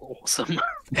 that's still awesome.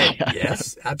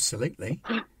 Yes, absolutely.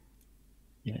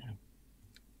 Yeah.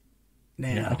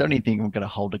 Now, Yeah, I don't even think I'm going to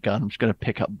hold a gun. I'm just going to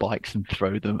pick up bikes and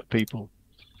throw them at people.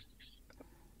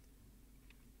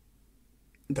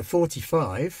 the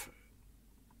 45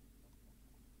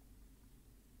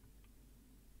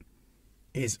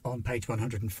 is on page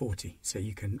 140, so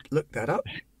you can look that up.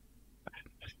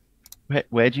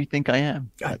 Where do you think I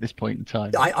am at this point in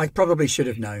time? I probably should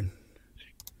have known.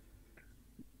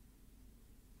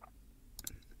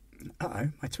 Uh-oh,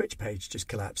 my Twitch page just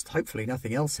collapsed. Hopefully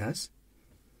nothing else has.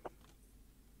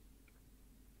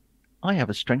 I have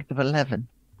a strength of 11.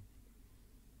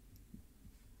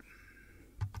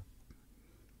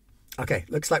 Okay,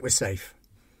 looks like we're safe.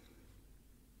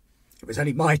 It was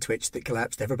only my Twitch that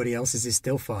collapsed. Everybody else's is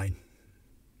still fine.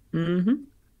 Mm-hmm.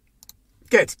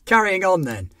 Good. Carrying on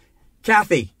then.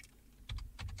 Kathy.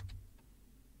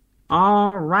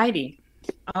 Alrighty.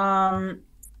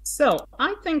 So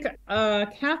I think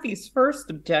Kathy's first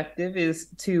objective is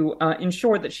to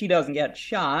ensure that she doesn't get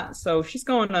shot. So she's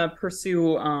going to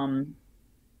pursue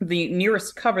the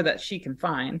nearest cover that she can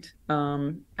find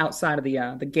outside of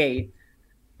the gate.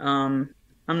 I'm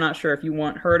not sure if you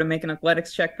want her to make an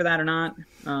athletics check for that or not.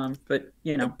 But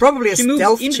Probably a she moves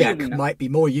stealth into check the arena. might be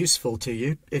more useful to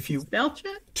you if you Stealth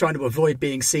check? trying to avoid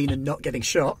being seen and not getting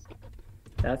shot.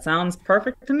 That sounds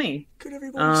perfect to me. Could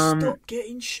everyone stop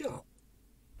getting shot?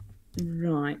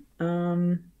 Right. Let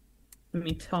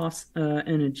me toss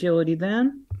an agility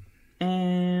then.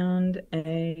 And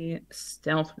a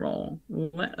stealth roll.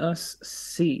 Let us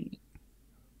see.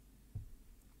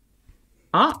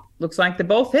 Looks like they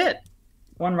both hit.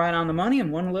 One right on the money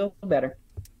and one a little better.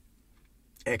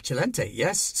 Excelente,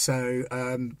 yes. So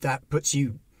that puts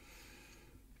you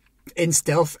in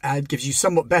stealth and gives you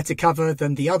somewhat better cover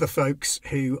than the other folks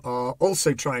who are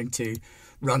also trying to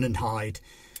run and hide,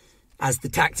 as the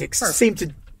tactics seem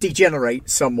to degenerate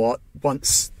somewhat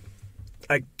once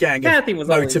a gang Kathy of was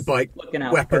always motorbike looking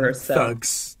out for weapon herself.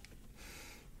 thugs.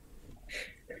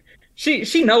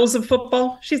 She knows of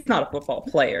football. She's not a football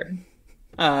player.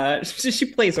 She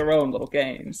plays her own little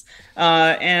games.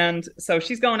 And so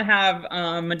she's going to have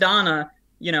Madonna,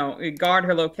 guard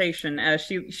her location as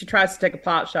she tries to take a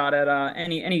pot shot at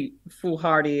any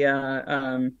foolhardy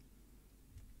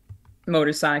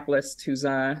motorcyclist who's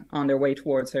on their way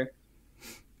towards her.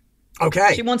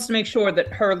 Okay. She wants to make sure that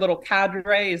her little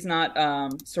cadre is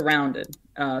not surrounded.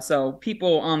 So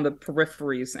people on the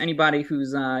peripheries, anybody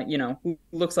who's who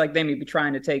looks like they may be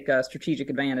trying to take a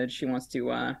strategic advantage, she wants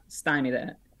to stymie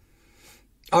that.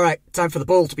 All right, time for the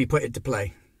ball to be put into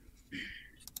play.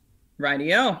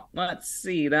 Rightio. Let's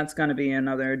see. That's going to be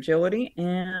another agility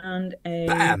and a...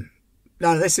 Bam!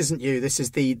 No, this isn't you. This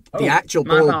is the actual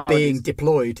my ball apologies. being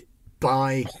deployed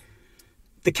by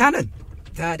the cannon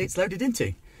that it's loaded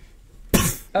into.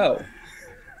 Oh.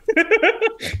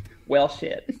 Well,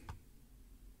 shit.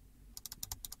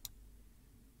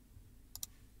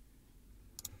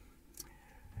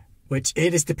 Which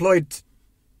it is deployed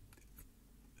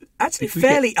actually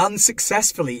fairly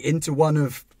unsuccessfully into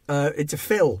into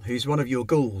Phil, who's one of your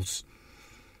ghouls.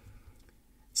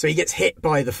 So he gets hit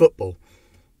by the football.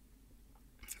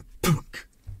 Did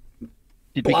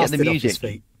we get Blasted the off his music?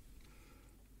 feet.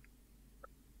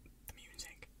 The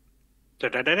music.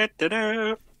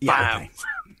 Da-da-da-da-da-da. Yeah, Bam. okay.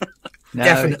 No,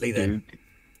 Definitely then. dude.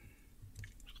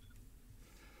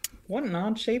 What an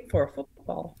odd shape for a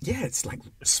football. Yeah, it's like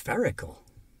spherical.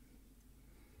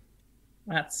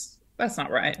 That's not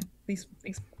right. These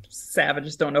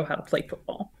savages don't know how to play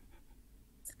football.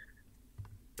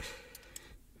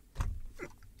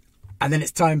 And then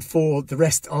it's time for the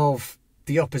rest of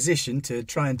the opposition to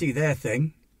try and do their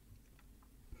thing.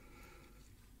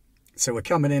 So we're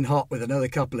coming in hot with another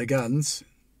couple of guns.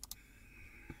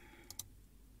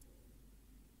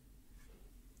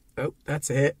 Oh, that's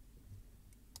a hit.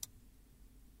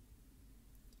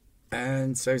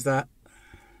 And so's that.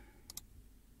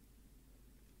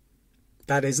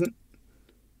 That isn't.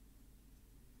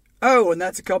 Oh, and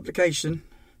that's a complication.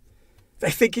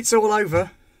 They think it's all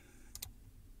over.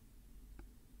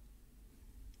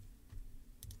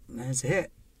 There's a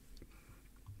hit.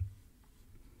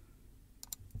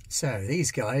 So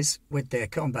these guys, with their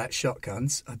combat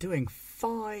shotguns, are doing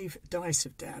 5 dice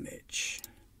of damage.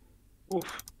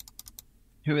 Oof.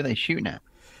 Who are they shooting at?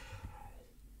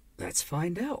 Let's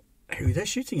find out who they're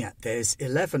shooting at. There's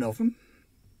 11 of them.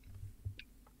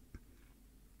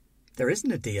 There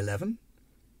isn't a D11.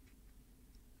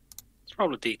 Let's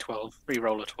roll a d12.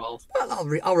 Re-roll a 12. Well,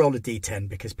 I'll roll a D10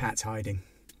 because Pat's hiding.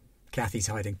 Kathy's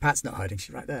hiding. Pat's not hiding.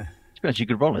 She's right there. To be honest, you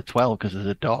could roll a 12 because there's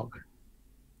a dog.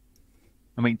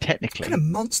 I mean, What technically. kind of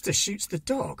monster shoots the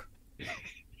dog?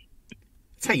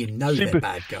 That's how you know they're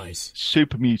bad guys.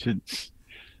 Super mutants.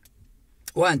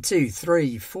 1, 2,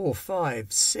 3, 4,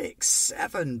 5, 6,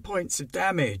 7 points of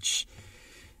damage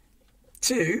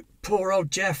to poor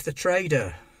old Jeff the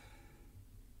trader.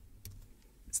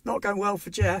 It's not going well for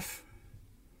Jeff.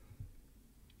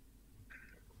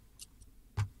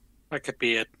 That could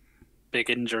be a big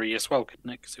injury as well, couldn't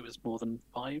it? Because it was more than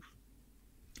 5.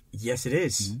 Yes, it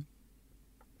is.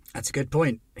 That's a good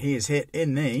point. He is hit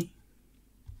in the...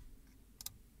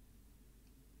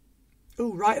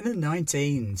 Oh, right in the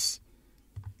 19s.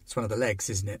 It's one of the legs,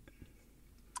 isn't it?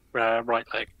 Right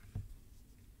leg.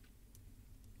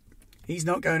 He's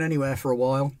not going anywhere for a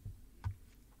while.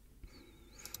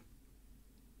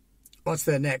 What's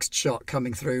their next shot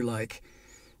coming through like?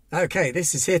 Okay,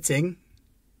 this is hitting.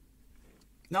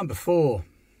 Number 4.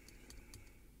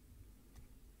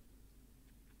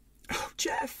 Oh,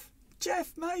 Jeff,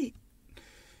 mate.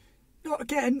 Not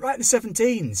again. Right in the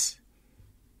 17s.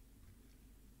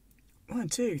 1,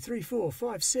 2, 3, 4,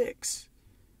 5, 6. Is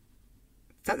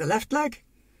that the left leg?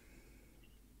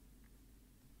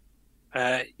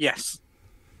 Yes.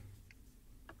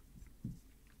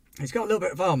 He's got a little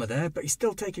bit of armour there, but he's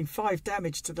still taking 5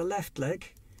 damage to the left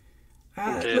leg.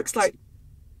 It looks like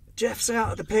Jeff's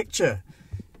out of the picture.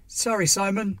 Sorry,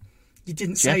 Simon. You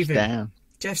didn't save him. Down.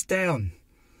 Jeff's down.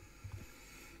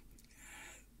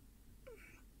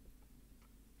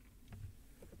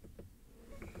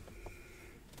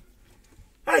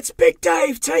 That's Big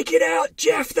Dave taking out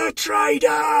Jeff the Trader!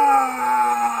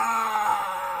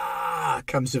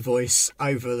 Comes a voice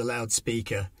over the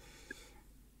loudspeaker.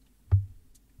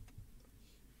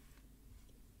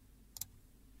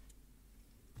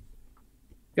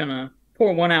 Gonna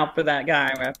pour one out for that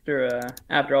guy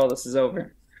after all this is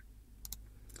over.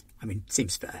 I mean,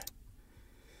 seems fair.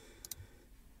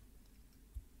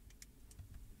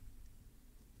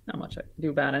 Not much I can do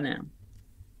about it now.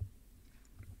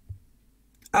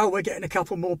 Oh, we're getting a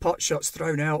couple more pot shots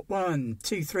thrown out. 1,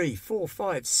 2, 3, 4,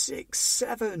 5, 6,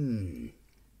 7.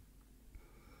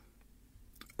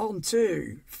 On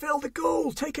 2. Phil the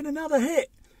Ghoul taking another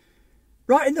hit.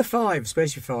 Right in the 5s.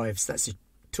 Where's your 5s? That's your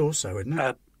torso, isn't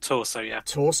it? Torso, yeah.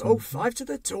 Torso. Oh, 5 to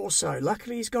the torso.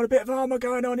 Luckily, he's got a bit of armour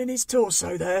going on in his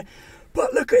torso there.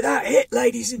 But look at that hit,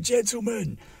 ladies and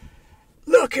gentlemen.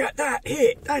 Look at that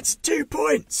hit. That's 2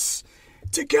 points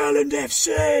to Girland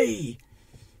FC.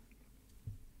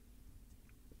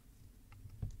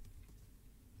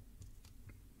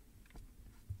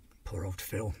 Poor old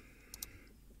Phil.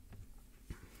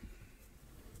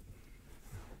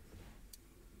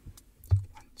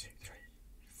 One, 2, 3,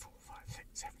 4, 5, 6,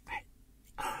 7, 8.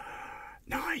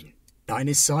 9. 9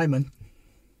 is Simon.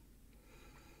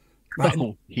 Right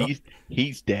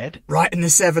He's dead. Right in the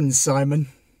 7s, Simon.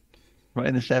 Right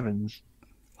in the 7s.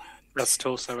 That's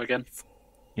torso again. 4,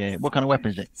 Yeah. What kind of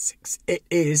weapon is it? 6. It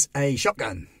is a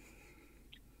shotgun.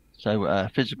 So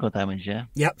physical damage, yeah.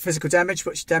 Yep, physical damage.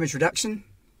 What's your damage reduction?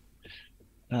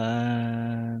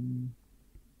 I'm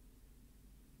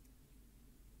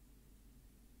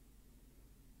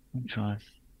trying to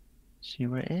see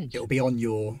where it is. It'll be on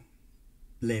your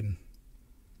limb.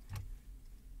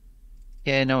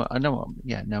 Yeah, no, I know what.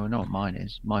 Yeah, no, I know what mine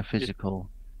is. My physical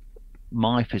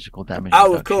damage. Oh,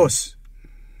 of reduction course.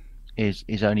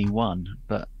 is only 1,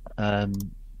 but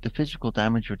the physical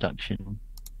damage reduction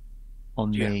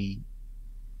on the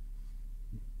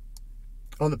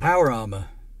power armor.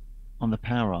 On the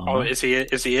power armor. Oh, is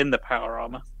he in the power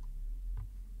armor?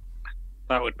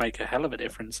 That would make a hell of a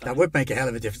difference. That would make a hell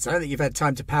of a difference. I don't think you've had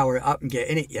time to power it up and get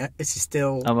in it yet. This is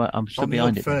still. I'm still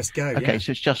behind it. First go. Okay, yeah.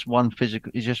 so it's just one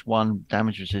physical. It's just one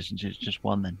damage resistance. It's just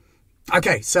one then.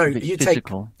 Okay, so you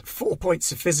physical. take 4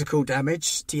 points of physical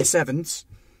damage to your 7s.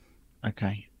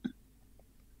 Okay.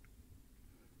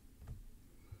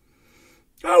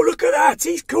 Oh, look at that!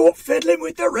 He's caught fiddling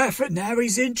with the ref, and now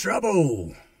he's in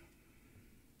trouble.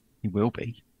 He will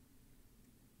be.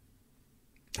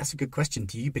 That's a good question.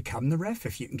 Do you become the ref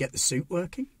if you can get the suit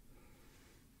working?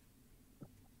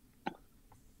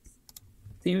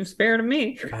 Seems fair to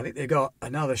me. I think they got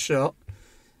another shot.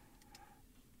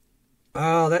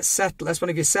 Oh, that's one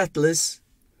of your settlers.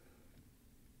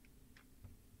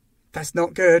 That's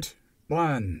not good.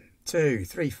 1, 2,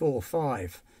 3, 4,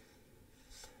 5.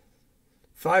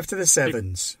 5 to the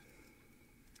 7s.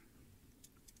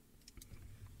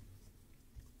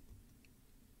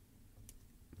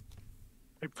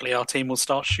 Hopefully our team will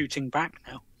start shooting back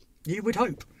now. You would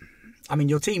hope. I mean,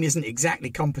 your team isn't exactly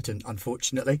competent,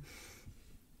 unfortunately.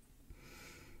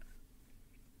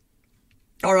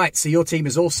 All right, so your team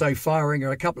is also firing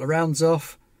a couple of rounds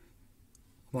off.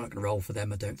 I'm not going to roll for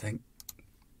them, I don't think,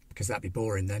 because that'd be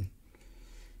boring then.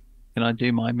 Can I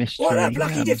do my mystery? Well, the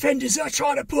bloody defenders are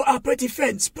trying to put up a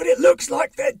defence, but it looks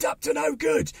like they're up to no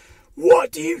good.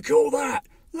 What do you call that?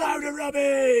 Load of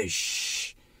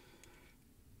rubbish.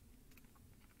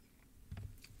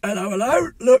 Hello,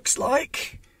 hello. Looks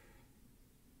like...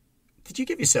 Did you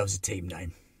give yourselves a team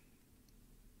name?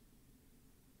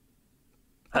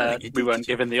 We weren't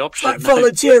given the option. Like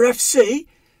Volunteer FC?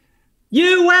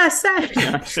 USA!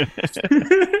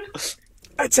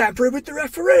 A tampering with the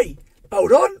referee.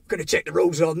 Hold on, I'm going to check the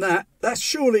rules on that. That's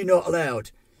surely not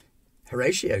allowed.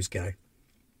 Horatio's go.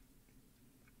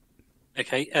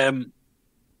 Okay.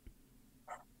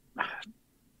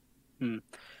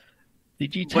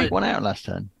 Did you take one out last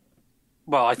turn?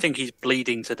 Well, I think he's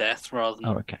bleeding to death rather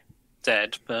than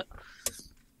dead, but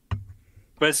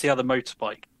where's the other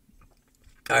motorbike?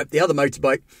 The other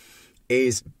motorbike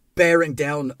is bearing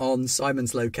down on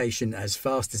Simon's location as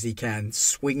fast as he can,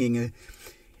 swinging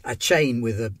a chain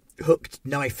with a hooked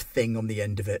knife thing on the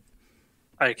end of it.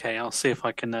 Okay, I'll see if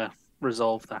I can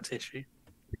resolve that issue.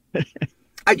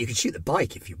 And you can shoot the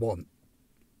bike if you want.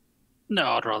 No,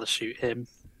 I'd rather shoot him.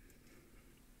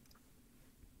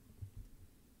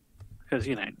 Because,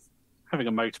 having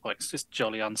a motorbike's just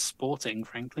jolly unsporting,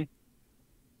 frankly.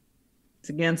 It's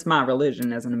against my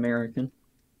religion as an American.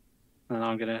 And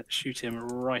I'm going to shoot him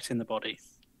right in the body.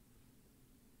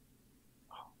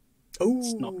 Oh,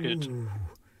 it's not good.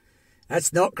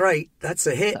 That's not great. That's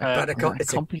a hit, but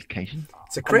it's a complication.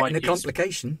 It's a crit and a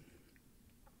complication.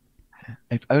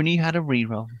 If only you had a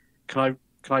reroll. Can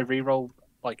I re-roll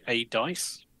like a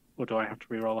dice, or do I have to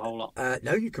re-roll a whole lot?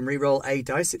 No, you can re-roll a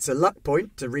dice. It's a luck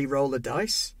point to re-roll a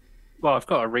dice. Well, I've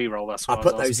got a re-roll. That's what I'll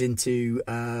put those into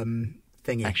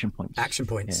thingy action points. Action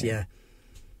points, yeah.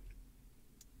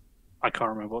 I can't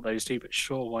remember what those do, but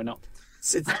sure, why not?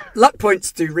 So luck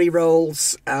points do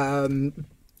re-rolls, and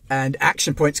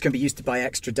action points can be used to buy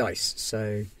extra dice.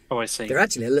 So I see. They're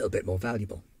actually a little bit more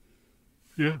valuable.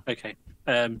 Yeah. Okay.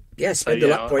 Spend a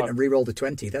luck point and re-roll the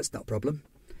 20. That's not a problem.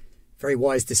 Very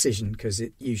wise decision, because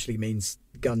it usually means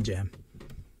gun jam.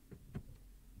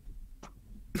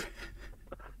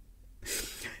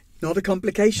 Not a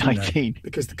complication, 19. though,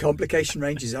 because the complication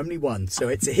range is only 1, so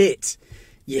it's a hit.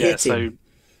 You hit him.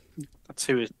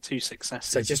 So two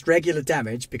successes. So just regular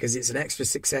damage, because it's an extra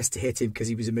success to hit him because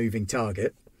he was a moving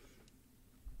target.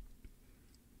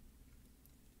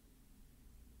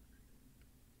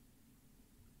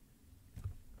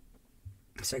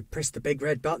 So press the big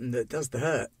red button that does the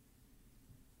hurt.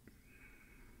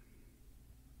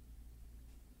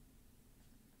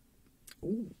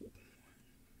 Ooh.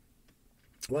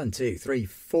 1, 2, 3,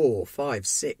 4, 5,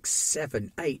 6,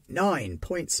 7, 8, 9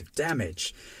 points of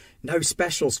damage. No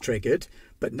specials triggered,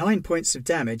 but 9 points of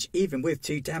damage, even with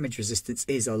 2 damage resistance,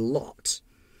 is a lot.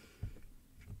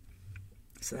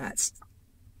 So that's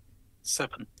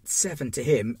 7. 7 to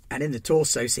him, and in the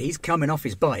torso, so he's coming off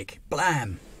his bike.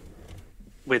 Blam!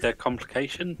 With a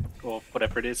complication, or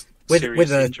whatever it is. With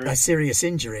a serious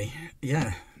injury,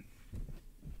 yeah.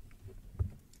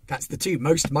 That's the 2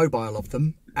 most mobile of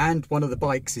them, and one of the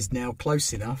bikes is now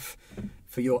close enough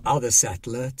for your other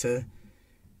settler to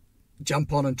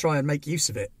jump on and try and make use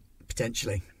of it,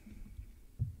 potentially.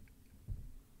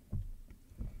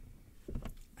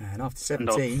 And after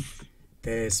 17,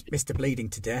 there's Mr. Bleeding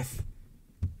to Death.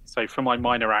 So for my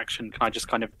minor action, can I just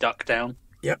kind of duck down?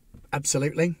 Yep,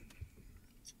 absolutely.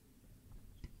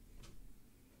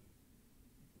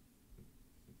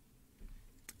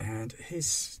 And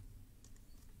he's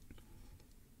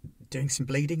doing some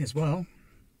bleeding as well.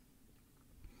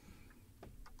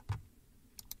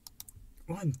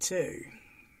 1, 2,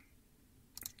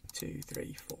 2,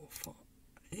 3, 4,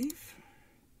 5.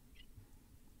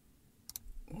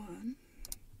 1,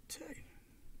 2.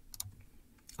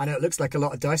 I know it looks like a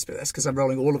lot of dice, but that's because I'm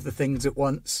rolling all of the things at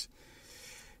once.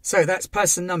 So that's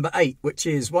person number 8, which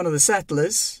is one of the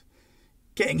settlers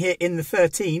getting hit in the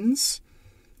 13s.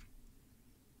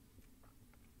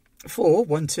 4,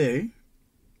 1, 2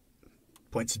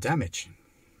 points of damage.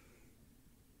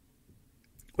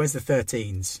 Where's the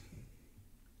 13s?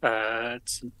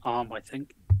 It's an arm, I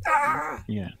think. Ah!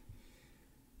 Yeah.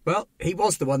 Well, he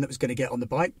was the one that was going to get on the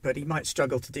bike, but he might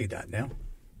struggle to do that now.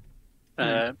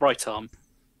 Right arm.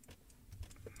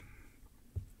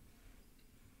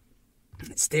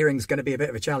 Steering's going to be a bit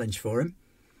of a challenge for him.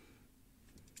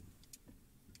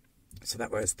 So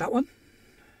that was that one.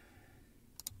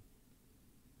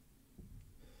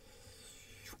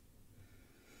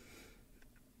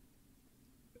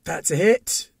 That's a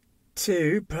hit.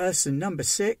 To person number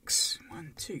 6.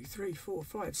 1, 2, 3, 4,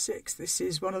 5, 6. This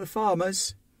is one of the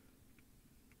farmers.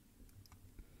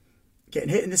 Getting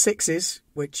hit in the 6s,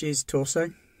 which is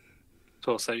torso.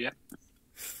 Torso, yeah.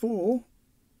 4.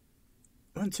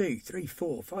 1, 2, 3,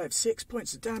 4, 5, 6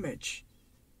 points of damage.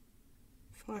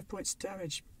 5 points of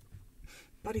damage.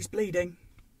 But he's bleeding.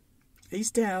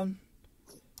 He's down.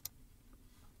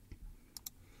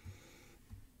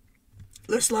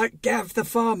 Looks like Gav the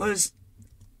farmer's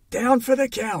down for the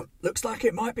count. Looks like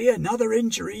it might be another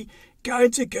injury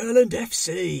going to Gerland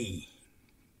FC.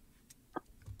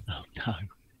 Oh no.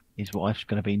 His wife's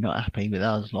going to be not happy with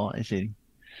us, like, is he?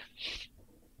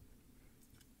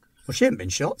 Well, she hasn't been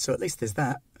shot, so at least there's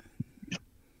that.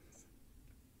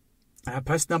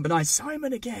 Post number 9,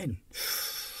 Simon again.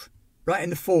 Right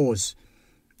in the 4s.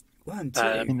 1, 2,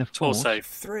 in the torso.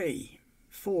 3,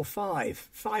 4, 5.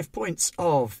 5 points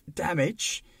of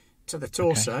damage to the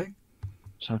torso. Okay.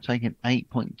 So I've taken 8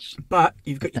 points. But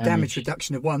you've got your damage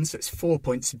reduction of 1, so it's 4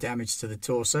 points of damage to the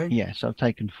torso. Yes, I've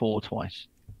taken 4 twice.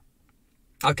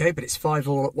 Okay, but it's 5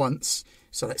 all at once.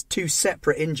 So that's 2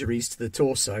 separate injuries to the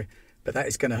torso. But that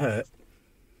is going to hurt.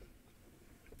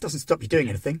 Doesn't stop you doing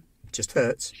anything. It just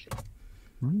hurts.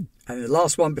 And the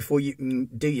last one before you can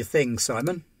do your thing,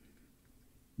 Simon.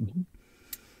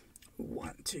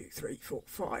 1, 2, 3, 4,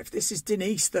 5. This is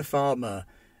Denise the farmer.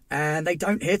 And they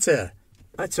don't hit her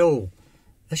at all.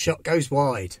 The shot goes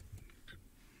wide.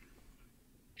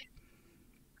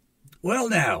 Well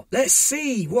now, let's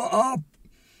see what our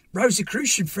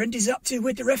Rosicrucian friend is up to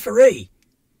with the referee.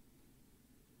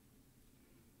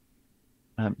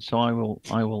 So I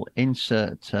will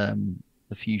insert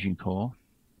the fusion core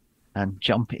and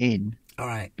jump in. All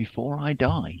right. Before I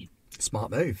die.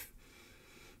 Smart move.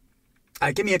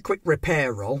 Give me a quick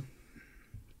repair roll.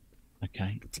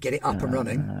 Okay. To get it up and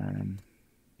running.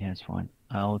 Yeah, it's fine.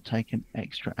 I'll take an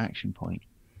extra action point.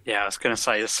 Yeah, I was going to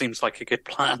say, this seems like a good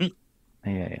plan.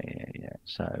 Yeah.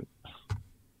 So,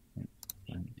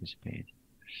 it disappeared.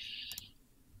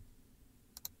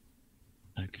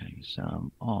 Okay, so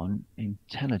I'm on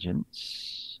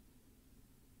intelligence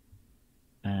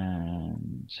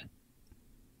and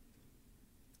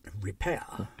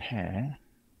repair,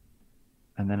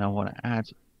 and then I want to add.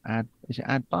 Is it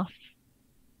add buff?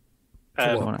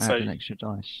 I want to add an extra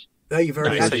dice. Oh, you've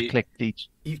already No, had so it. you- Clicked each.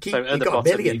 You've So at the got a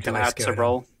bottom, million you can dice add to going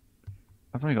roll. on.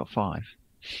 I've only got 5.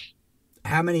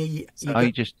 How many? You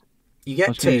You get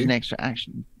I was going to use 2. an extra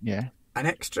action. Yeah. An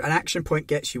action point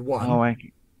gets you 1. Oh, all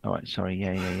right. Sorry.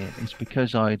 Yeah. It's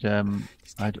because I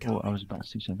was about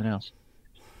to do something else.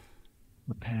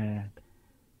 Repair.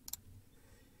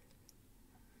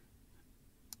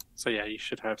 So yeah, you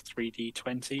should have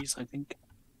 3d20s, I think.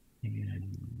 Yeah.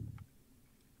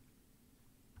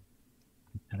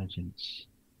 Intelligence.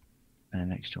 And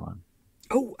an extra one.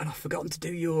 Oh, and I've forgotten to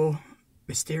do your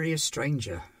mysterious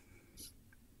stranger.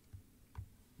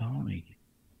 All right.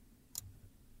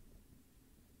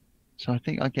 So I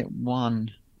think I get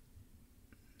 1.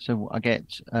 So I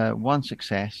get 1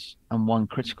 success and 1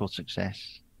 critical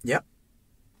success. Yep.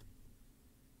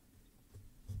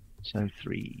 So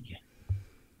 3.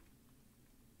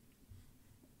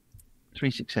 3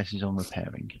 successes on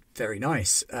repairing. Very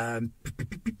nice.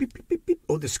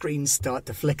 All the screens start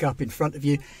to flick up in front of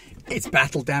you. It's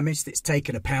battle damage that's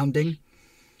taken a pounding,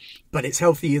 but it's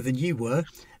healthier than you were,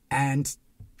 and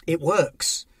it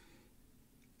works.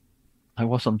 I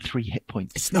was on 3 hit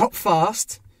points. It's not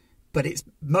fast, but it's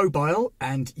mobile,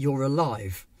 and you're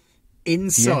alive.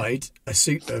 Inside a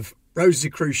suit of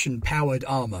Rosicrucian-powered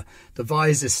armour. The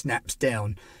visor snaps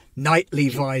down. Knightly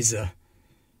visor.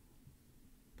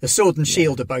 The sword and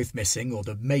shield are both missing, or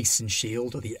the mace and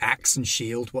shield, or the axe and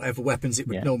shield, whatever weapons it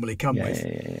would normally come with.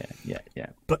 Yeah.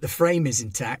 But the frame is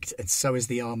intact, and so is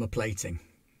the armour plating.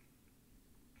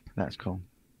 That's cool.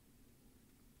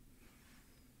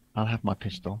 I'll have my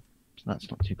pistol, so that's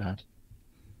not too bad.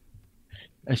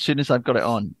 As soon as I've got it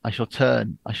on, I shall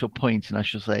turn, I shall point, and I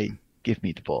shall say, "Give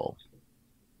me the ball."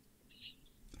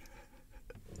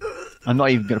 I'm not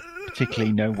even going to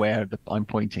particularly know where I'm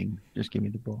pointing. Just give me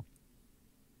the ball.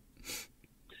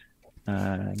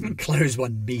 And close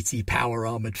one meaty power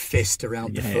armoured fist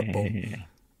around the football.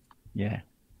 Yeah.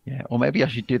 Or maybe I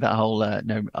should do that whole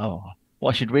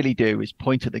what I should really do is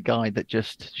point at the guy that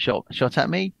just shot at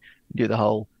me, do the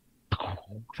whole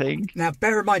thing. Now,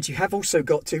 bear in mind, you have also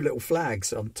got 2 little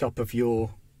flags on top of your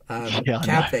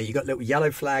cab there. You've got a little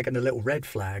yellow flag and a little red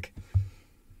flag.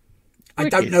 I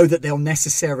don't know that they'll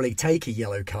necessarily take a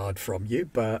yellow card from you,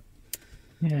 but...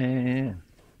 Yeah,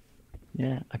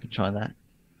 I could try that.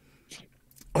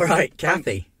 All right,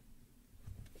 Kathy.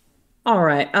 All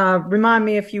right. Remind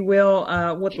me, if you will,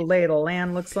 what the lay of the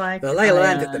land looks like. The lay of the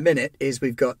land at the minute is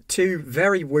we've got 2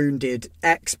 very wounded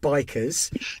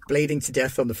ex-bikers bleeding to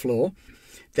death on the floor.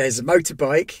 There's a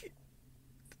motorbike,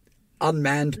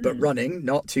 unmanned but running,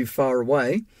 not too far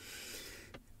away.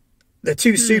 The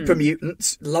 2 super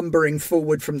mutants lumbering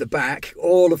forward from the back,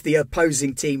 all of the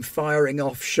opposing team firing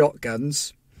off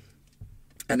shotguns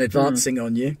and advancing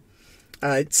on you.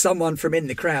 Someone from in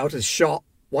the crowd has shot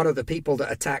one of the people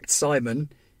that attacked Simon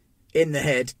in the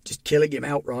head, just killing him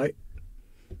outright.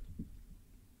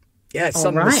 Yeah,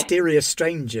 some mysterious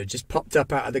stranger just popped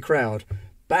up out of the crowd.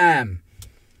 Bam!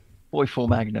 Boy, full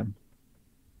magnum.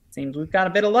 Seems we've got a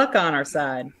bit of luck on our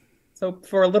side. So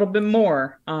for a little bit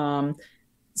more.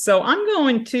 So I'm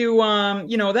going to,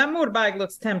 that motorbike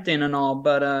looks tempting and all,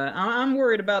 but I'm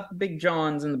worried about the big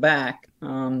Johns in the back.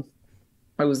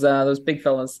 Those big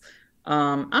fellas.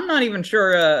 I'm not even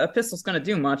sure a pistol's going to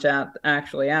do much at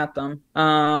them.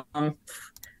 But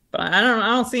I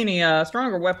don't see any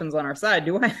stronger weapons on our side,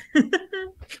 do I?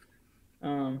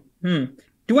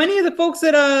 Do any of the folks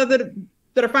that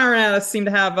are firing at us seem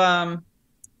to have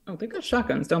Oh, they've got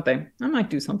shotguns, don't they? I might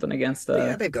do something against.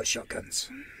 Yeah, they've got shotguns.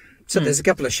 So there's a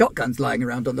couple of shotguns lying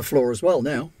around on the floor as well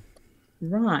now.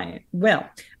 Right. Well,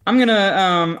 I'm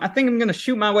gonna. I think I'm gonna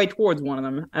shoot my way towards one of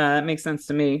them. It makes sense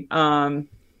to me.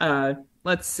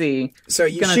 Let's see. So are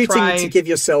you shooting to give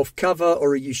yourself cover, or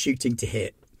are you shooting to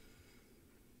hit?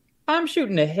 I'm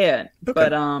shooting to hit, Okay.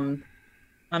 but I'm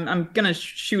gonna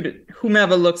shoot at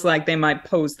whomever looks like they might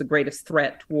pose the greatest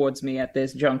threat towards me at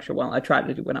this juncture while I try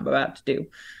to do what I'm about to do.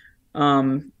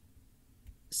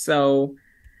 So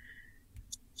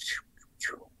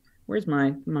where's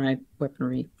my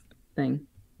weaponry thing?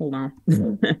 Hold on.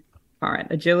 All right,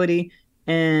 agility,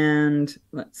 and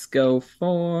let's go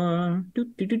for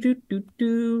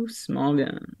small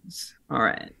guns. All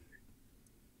right,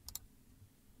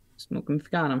 smoke 'em if you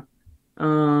got 'em.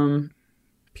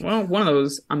 Well, one of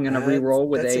those I'm gonna re-roll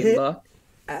with a luck.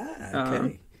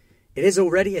 Okay. It is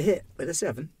already a hit with a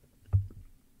 7.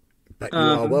 But you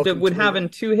are welcome. Would having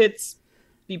 2 hits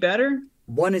be better?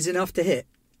 1 is enough to hit.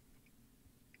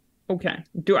 Okay.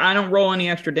 I don't roll any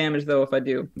extra damage though if I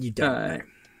do? You don't.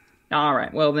 All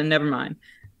right. Well, then never mind.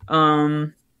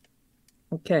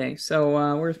 Okay.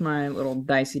 So where's my little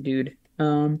dicey dude?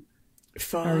 5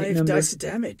 dice of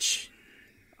damage.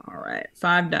 All right.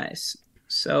 5 dice.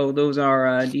 So those are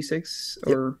d6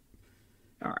 or. Yep.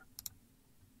 All right.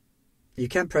 You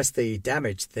can press the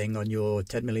damage thing on your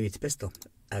 10mm pistol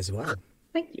as well.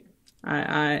 Thank you.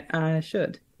 I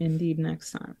should indeed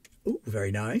next time. Ooh,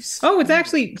 very nice. Oh, it's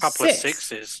actually Couple 6. of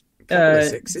sixes. Couple of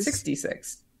sixes.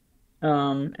 66.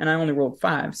 And I only rolled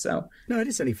 5, so. No, it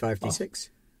is only 5d6.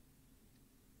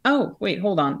 Oh, wait,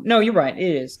 hold on. No, you're right.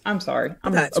 It is. I'm sorry.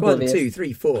 That's oblivious. 1, 2,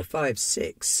 3, 4, 5,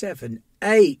 6, 7,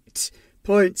 8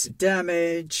 points of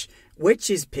damage, which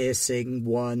is piercing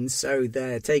 1. So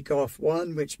there, take off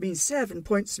 1, which means 7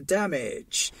 points of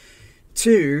damage.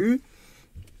 2.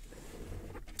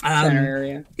 Center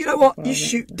area. You know what? You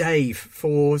shoot Dave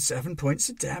for 7 points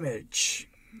of damage.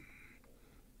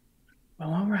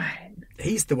 Well, all right.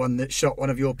 He's the one that shot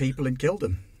one of your people and killed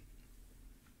him.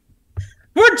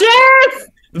 For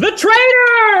death! The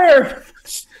traitor!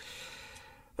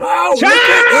 Oh, look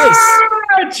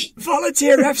at this!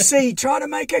 Volunteer FC trying to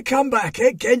make a comeback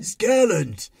against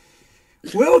Gerland.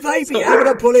 Will they be able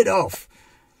to pull it off?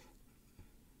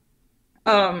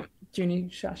 Junie,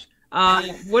 shush.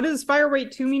 What does fire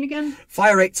rate 2 mean again?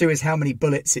 Fire rate 2 is how many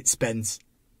bullets it spends.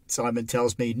 Simon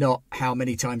tells me, not how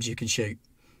many times you can shoot.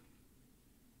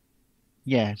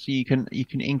 Yeah, so you can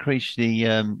increase the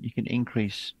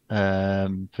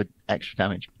for extra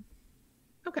damage.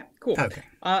 Okay, cool. Okay.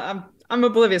 I'm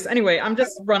oblivious. Anyway, I'm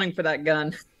just running for that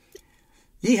gun.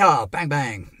 Yeehaw! Bang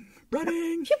bang!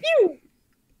 Running! Pew pew!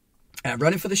 And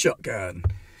running for the shotgun.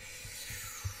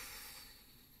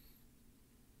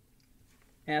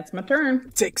 That's my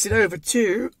turn. Takes it over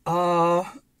to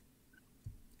our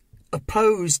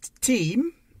opposed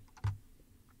team.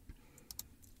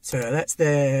 So that's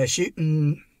their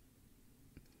shooting.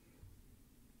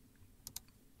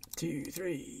 2,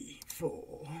 3,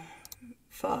 4,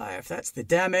 5. That's the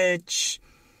damage.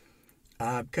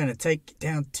 I'm going to take it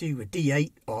down to a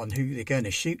D8 on who they're going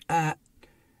to shoot at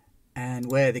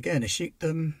and where they're going to shoot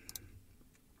them.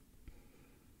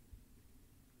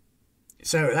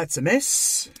 So that's a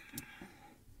miss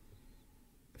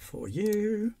for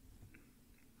you.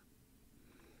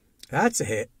 That's a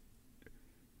hit.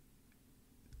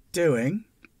 Doing.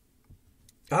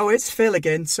 Oh, it's Phil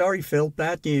again. Sorry, Phil.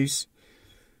 Bad news.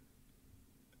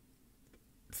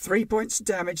 3 points of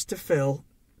damage to Phil.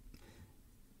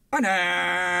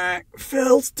 And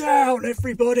Phil's down,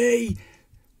 everybody.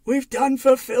 We've done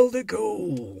for Phil the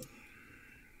Ghoul.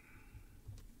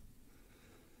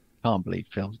 Can't believe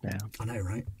Phil's down. I know,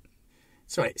 right?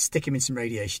 It's all right. Stick him in some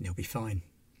radiation. He'll be fine.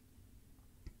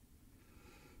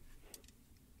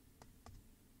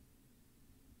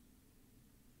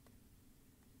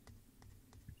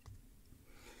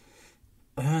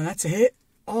 That's a hit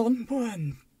on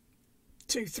 1,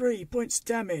 2, 3 points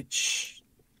damage.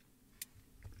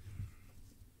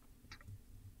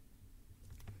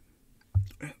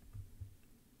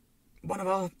 One of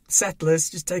our settlers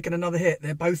just taken another hit.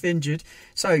 They're both injured.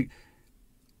 So,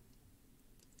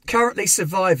 currently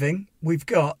surviving, we've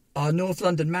got our North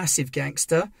London massive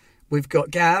gangster. We've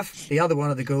got Gav, the other one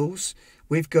of the ghouls.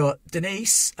 We've got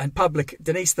Denise and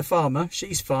Denise the farmer.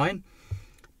 She's fine.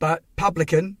 But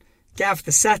publican, Gav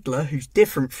the settler, who's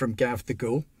different from Gav the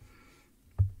ghoul.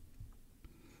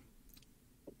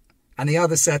 And the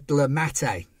other settler,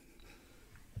 Mate,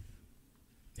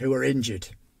 who are injured.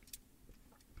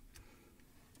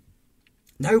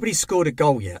 Nobody's scored a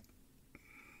goal yet.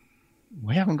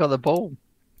 We haven't got the ball.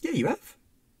 Yeah, you have.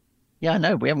 Yeah, I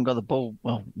know. We haven't got the ball.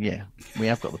 Well, yeah, we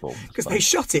have got the ball. Because they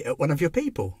shot it at one of your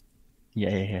people.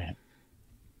 Yeah.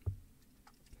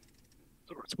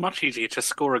 It's much easier to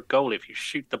score a goal if you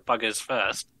shoot the buggers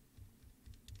first.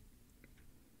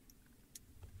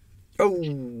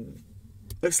 Oh,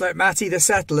 looks like Matty the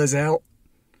Settler's out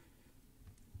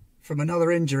from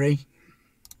another injury.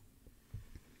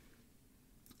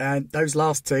 And those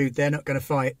last two, they're not going to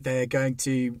fight. They're going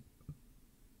to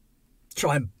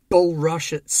try and bull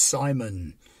rush at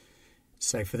Simon.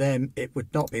 So for them, it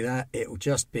would not be that. It will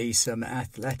just be some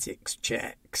athletics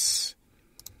checks.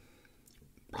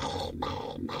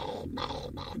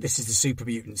 This is the super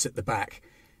mutants at the back,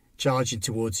 charging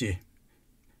towards you.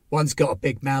 One's got a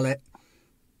big mallet.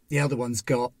 The other one's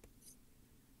got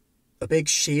a big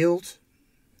shield.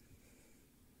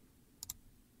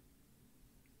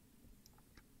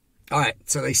 All right,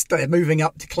 so they're moving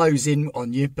up to close in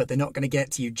on you, but they're not going to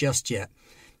get to you just yet.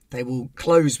 They will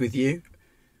close with you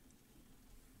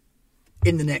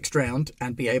in the next round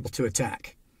and be able to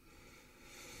attack.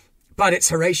 But it's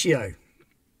Horatio.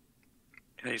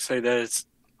 Okay, so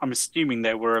I'm assuming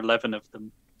there were 11 of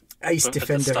them. Ace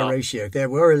Defender Horatio. There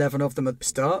were 11 of them at the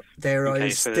start. There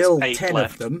is so still 8 10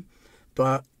 left. of them,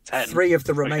 but 10. 3 of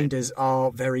the remainders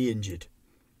are very injured.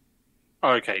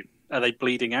 Oh, okay. Are they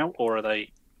bleeding out or are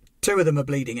they... 2 of them are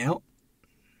bleeding out.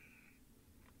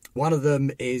 One of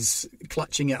them is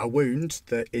clutching at a wound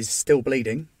that is still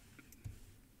bleeding.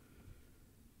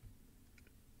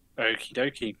 Okie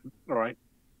dokie. All right.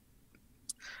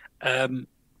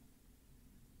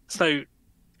 So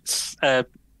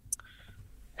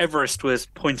Everest was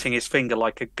pointing his finger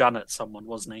like a gun at someone,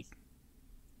 wasn't he?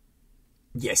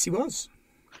 Yes, he was.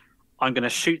 I'm going to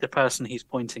shoot the person he's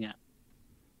pointing at.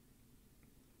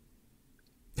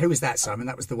 Who was that, Simon?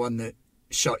 That was the one that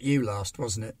shot you last,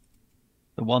 wasn't it?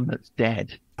 The one that's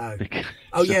dead. Oh, Because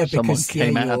yeah, someone because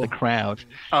came out of the crowd.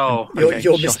 Oh, your okay. Shot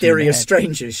him in mysterious the head.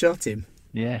 stranger shot him.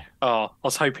 Yeah. Oh, I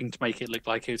was hoping to make it look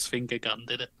like his finger gun,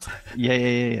 did it?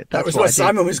 Yeah. That was what I what did.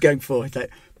 Simon was going for. That,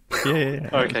 Yeah.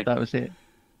 Okay. That was it.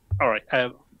 All right.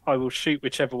 I will shoot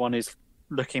whichever one is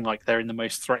looking like they're in the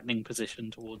most threatening position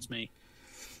towards me.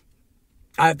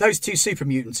 those 2 super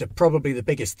mutants are probably the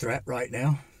biggest threat right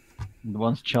now. The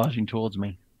one's charging towards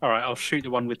me. All right, I'll shoot the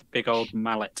one with the big old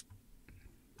mallet.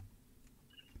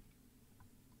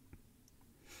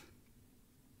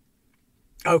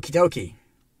 Okie dokie.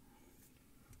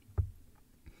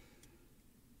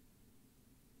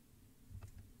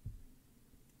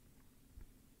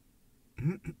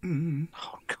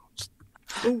 Oh,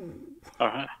 God. Ooh. All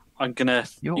right, I'm going to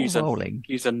You're use rolling.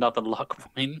 use another luck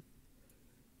point.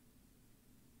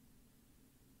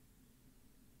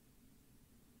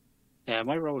 Yeah,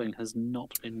 my rolling has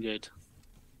not been good.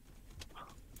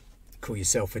 Call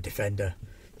yourself a defender.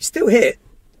 You still hit.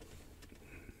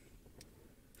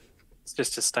 It's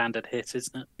just a standard hit,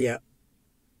 isn't it? Yeah.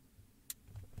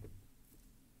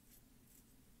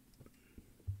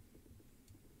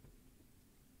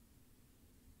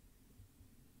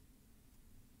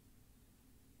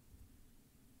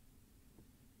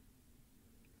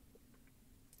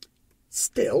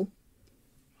 Still. 1,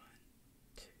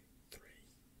 2, 3,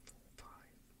 4,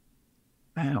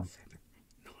 5, Wow. 7,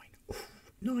 9.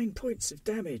 Oof, 9 points of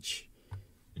damage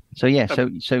So yeah. So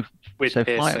With so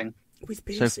piercing. with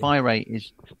piercing. So fire rate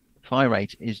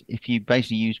is if you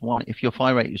basically use one. If your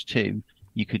fire rate is 2,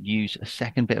 you could use a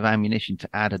second bit of ammunition to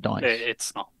add a dice.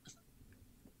 It's not.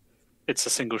 It's a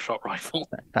single shot rifle.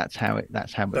 That's how it.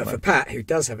 But works. for Pat, who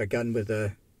does have a gun with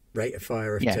a rate of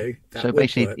fire of 2, that So would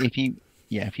basically, work.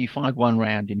 if you fired 1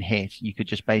 round in hit, you could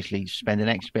just basically spend an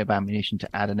extra bit of ammunition to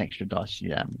add an extra dice to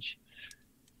your damage.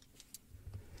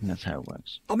 And that's how it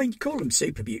works. I mean, call them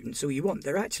super mutants all you want.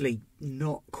 They're actually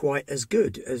not quite as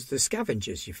good as the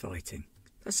scavengers you're fighting.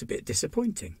 That's a bit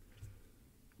disappointing.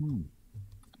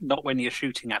 Not when you're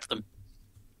shooting at them.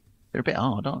 They're a bit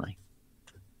hard, aren't they?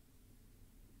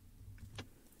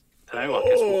 No, I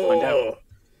guess we'll find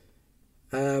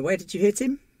out. Where did you hit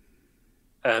him?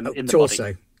 In the Torso,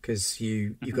 body. because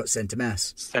you got sent to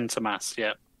mass. Centre mass,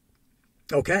 yeah.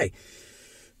 Okay.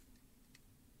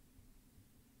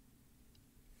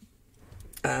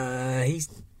 He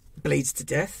bleeds to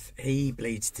death. He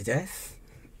bleeds to death.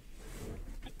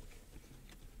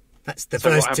 That's the So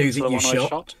what first 2 happened to that the you one I shot.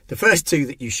 shot? The first 2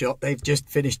 that you shot, they've just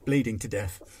finished bleeding to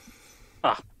death.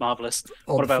 Ah, marvellous.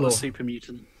 On What the about the floor. super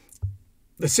mutant?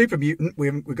 The super mutant, we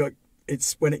got.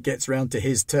 It's when it gets round to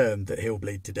his turn that he'll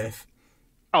bleed to death.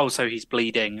 Oh, so he's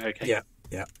bleeding. Okay.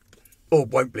 Yeah. Or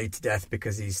won't bleed to death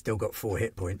because he's still got 4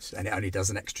 hit points and it only does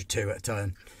an extra 2 at a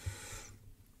turn.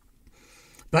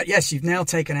 But yes, you've now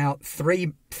taken out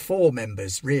 4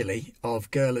 members, really, of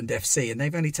Girland FC, and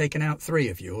they've only taken out 3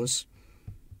 of yours.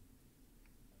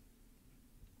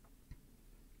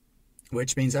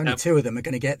 Which means only 2 of them are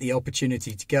going to get the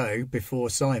opportunity to go before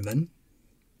Simon.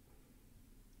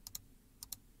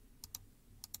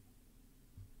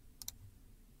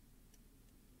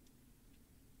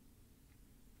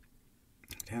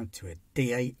 Down to a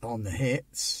D8 on the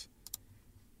hits.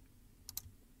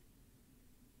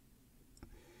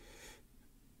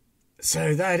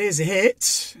 So that is a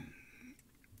hit.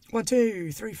 1,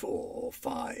 2, 3, 4,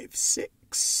 5,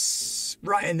 6.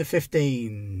 Right in the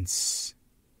 15s.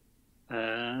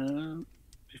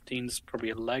 15's probably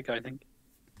a leg, I think.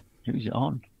 Who's it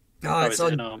on? Oh, It's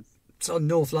on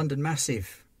North London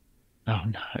Massive. Oh,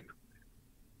 no.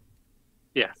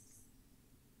 Yeah.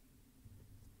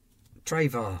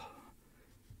 Travar.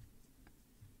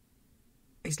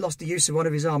 He's lost the use of one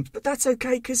of his arms, but that's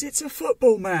okay because it's a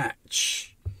football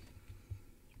match.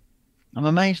 I'm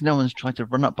amazed no one's tried to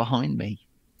run up behind me.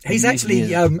 He's actually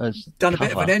done a bit of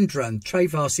cover. an end run.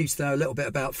 Travar seems to know a little bit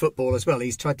about football as well.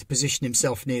 He's tried to position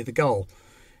himself near the goal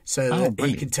so that he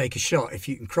brilliant. can take a shot if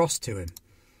you can cross to him.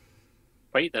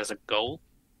 Wait, there's a goal?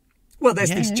 Well,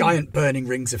 there's these giant burning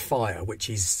rings of fire, which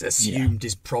he's assumed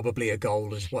is probably a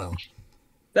goal as well.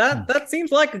 That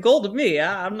seems like a goal to me.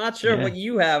 I'm not sure what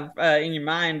you have in your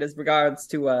mind as regards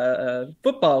to a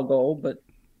football goal, but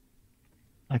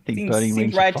I think burning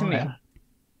rings right of to me. fire.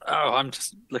 Oh, I'm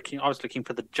just looking. I was looking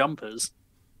for the jumpers.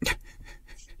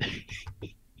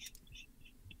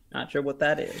 Not sure what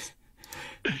that is.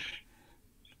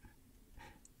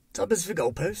 Jumpers for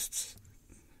goalposts.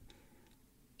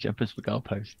 Jumpers for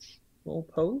goalposts. Goal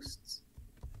posts?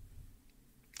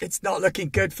 It's not looking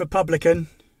good for Publican.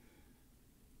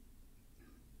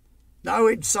 No,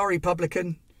 I'm sorry,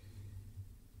 Publican.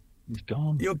 He's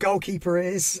gone. Your goalkeeper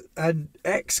is an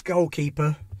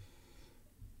ex-goalkeeper.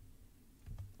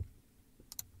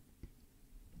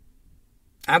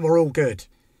 And we're all good.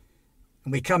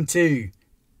 And we come to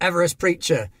Everest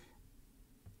Preacher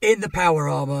in the power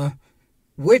armour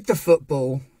with the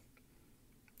football.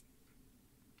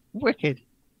 Wicked.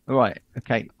 All right.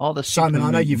 Okay. Are the Simon,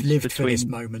 I know you've supermutants lived for this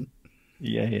moment.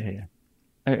 Yeah.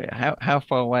 How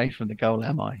far away from the goal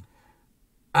am I?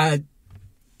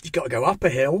 You've got to go up a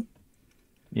hill.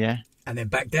 Yeah. And then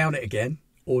back down it again.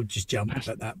 Or just jump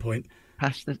at that point.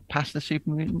 Past the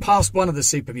super mutant? Past one of the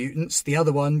super mutants. The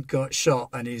other one got shot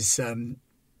and is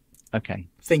okay.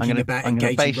 thinking about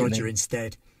engaging Roger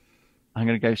instead. I'm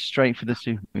going to go straight for the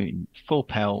super mutant. Full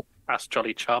pelt. That's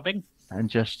jolly charming.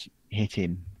 And just hit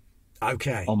him.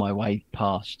 Okay. On my way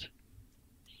past.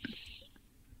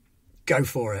 Go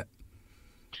for it.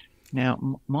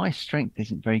 Now, my strength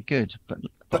isn't very good, but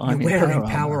you're I'm wearing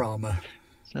power armor.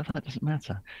 So that doesn't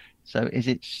matter. So is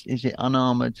it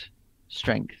unarmored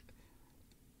strength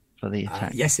for the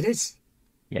attack? Yes, it is.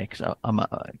 Yeah, because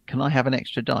can I have an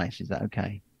extra dice? Is that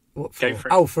okay? What Go for? for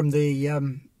it. Oh, from the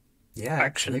Action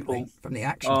absolutely. pool. From the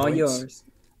action All points. yours.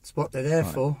 That's what they're there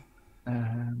for.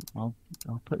 I'll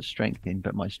put strength in,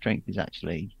 but my strength is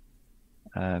actually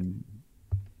 11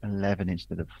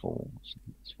 instead of 4, so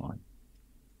that's fine.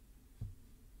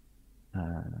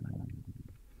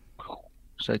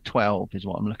 So 12 is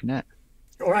what I'm looking at.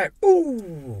 All right.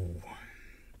 Ooh.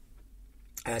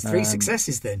 3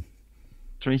 successes then.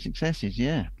 3 successes,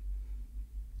 yeah.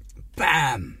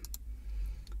 Bam.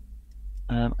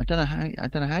 I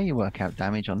don't know how you work out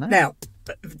damage on that. Now,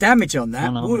 damage on that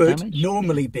Unarmed would damage?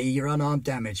 normally be your unarmed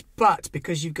damage, but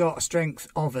because you've got a strength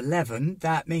of 11,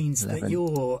 that means 11. that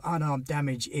your unarmed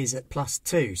damage is at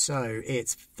 +2, so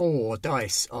it's 4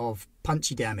 dice of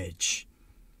punchy damage.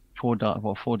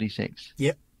 4d6.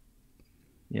 Yep.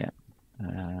 Yeah.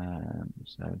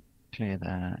 So clear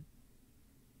that.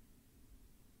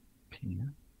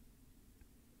 Clear.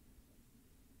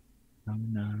 Oh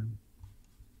no.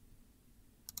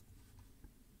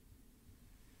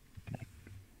 Okay.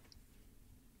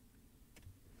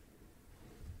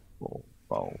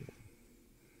 Roll.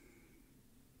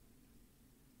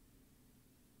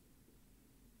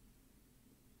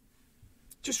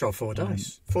 Just roll 4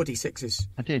 dice. 4 d6s.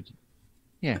 I did.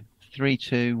 Yeah. 3,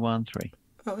 2, 1, 3.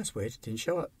 Oh, that's weird. It didn't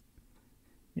show up.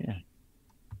 Yeah.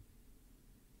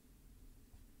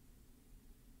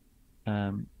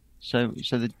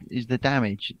 Is the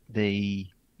damage the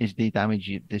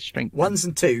strength? 1s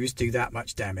and 2s do that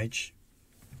much damage.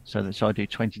 So I do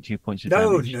 22 points of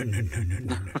No. damage.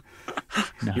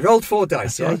 No. You rolled 4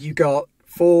 dice, yeah? Right. You got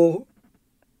 4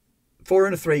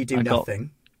 and a 3 do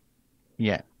nothing.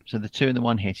 Yeah. So the 2 and the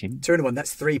 1 hit him. 2 and a 1,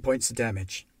 that's 3 points of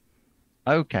damage.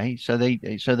 Okay. So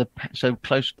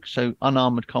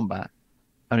unarmored combat.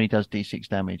 only does D6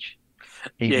 damage,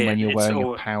 even when you're wearing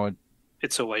a powered.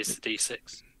 It's always the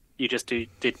D6. You just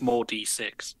did more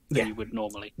D6 than you would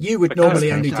normally. You would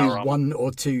normally only do 1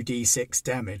 or 2 D6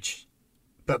 damage.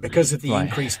 But because of the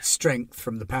increased strength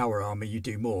from the power armor, you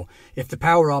do more. If the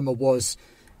power armor was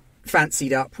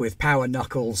fancied up with power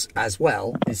knuckles as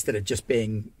well, instead of just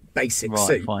being basic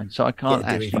suit. Fine. So I can't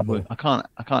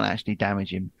actually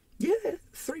damage him. Yeah,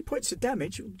 3 points of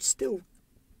damage would still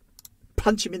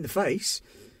punch him in the face.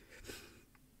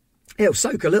 He'll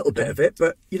soak a little bit of it,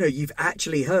 but you've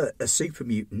actually hurt a super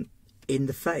mutant in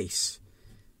the face.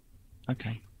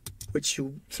 Okay. Which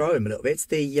will throw him a little bit. It's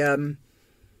the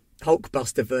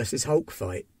Hulkbuster versus Hulk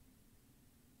fight.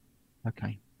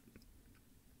 Okay.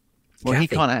 Well, Kathy. He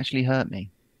can't actually hurt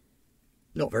me.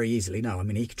 Not very easily, no. I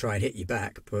mean, he could try and hit you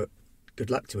back, but good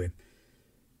luck to him.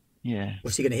 Yeah.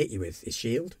 What's he going to hit you with? His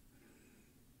shield?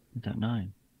 I don't know.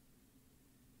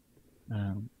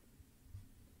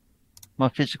 My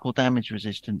physical damage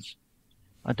resistance.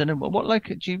 I don't know what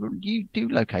do you do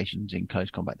locations in close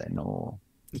combat then, or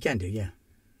you can do, yeah.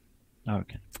 Oh,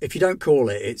 okay. If you don't call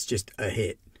it, it's just a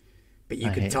hit, but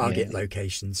you can target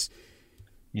locations.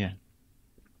 Yeah.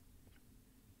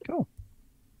 Cool.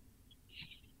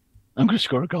 I'm going to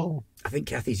score a goal. I think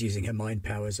Kathy's using her mind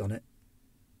powers on it.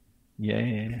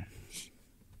 Yeah.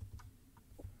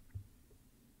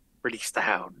 Release the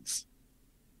hounds.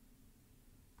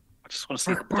 I just want to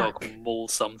see the dog maul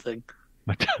something.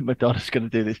 Madonna's going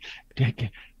to do this.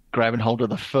 Grabbing hold of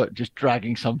the foot, just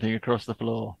dragging something across the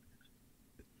floor.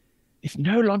 It's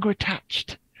no longer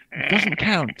attached. It doesn't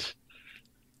count.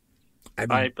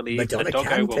 I believe Madonna the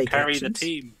doggo will carry the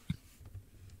team.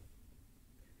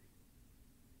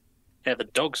 Yeah, the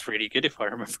dog's really good if I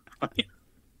remember right.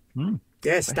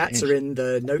 Yeah, stats are in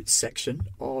the notes section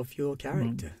of your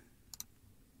character.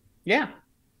 Yeah.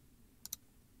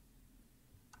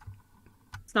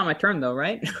 It's not my turn though,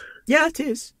 right? Yeah, it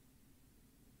is.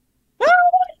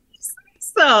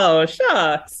 So,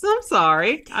 shucks. I'm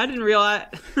sorry. I didn't realize.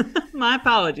 My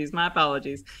apologies.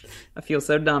 I feel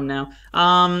so dumb now.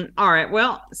 All right.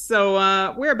 Well,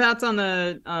 so whereabouts on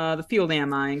the field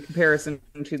am I in comparison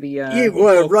to the? You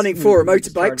were running for a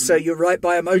motorbike, so you're right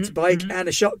by a motorbike and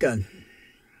a shotgun.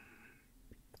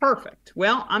 Perfect.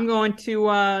 Well, I'm going to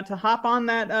hop on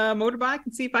that motorbike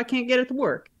and see if I can't get it to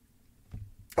work.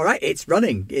 All right. It's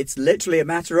running. It's literally a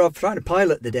matter of trying to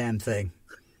pilot the damn thing.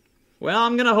 Well,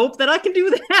 I'm going to hope that I can do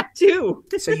that, too.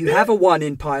 So you have a 1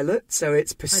 in pilot, so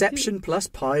it's perception plus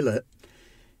pilot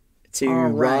to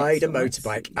ride a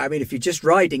motorbike. I mean, if you're just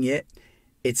riding it,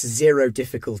 it's a 0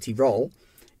 difficulty roll.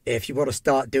 If you want to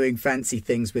start doing fancy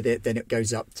things with it, then it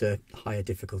goes up to higher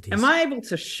difficulties. Am I able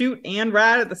to shoot and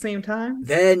ride at the same time?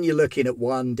 Then you're looking at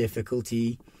 1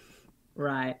 difficulty.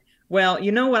 Right. Well,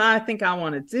 you know what I think I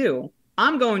want to do?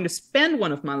 I'm going to spend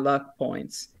one of my luck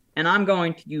points. And I'm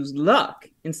going to use luck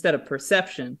instead of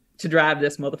perception to drive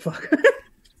this motherfucker.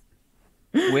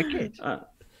 Wicked.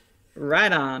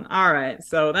 Right on. All right.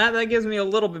 So that gives me a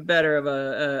little bit better of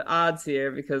a odds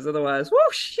here because otherwise,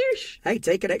 whoosh, sheesh. Hey,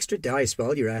 take an extra dice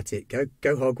while you're at it.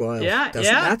 Go hog wild. Yeah,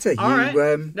 Doesn't matter. All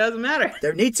right. Doesn't matter.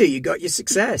 Don't need to. You got your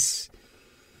success.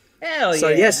 Hell so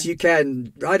yeah. Yes, you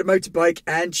can ride a motorbike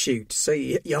and shoot. So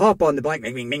you hop on the bike,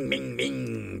 bing, bing, bing, bing,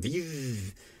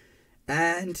 bing.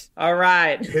 And all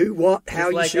right, who, what, how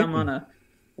you like shooting? I'm on a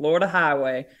Florida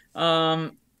highway.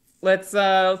 Let's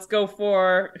go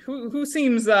for who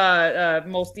seems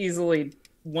most easily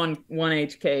one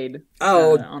HK'd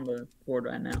on the board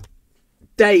right now.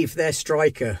 Dave, their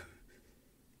striker.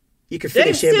 You can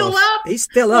finish Dave's him still off. Up? He's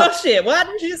still up. Oh shit! Why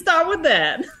didn't you start with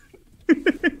that?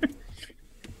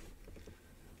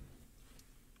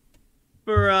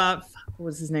 For what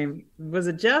was his name? Was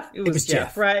it Jeff? It was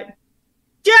Jeff, right?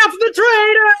 Jeff the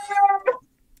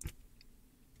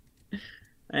traitor!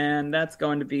 And that's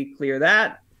going to be clear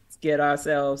that. Let's get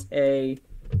ourselves a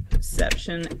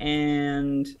perception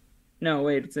and... No,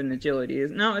 wait, it's an agility.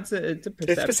 No, it's a perception.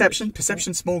 It's perception.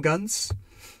 Perception, small guns.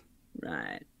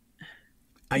 Right.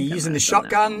 Are you using the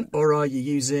shotgun or are you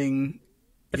using...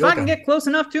 If I can get close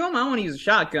enough to him, I want to use a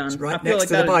shotgun. It's right I feel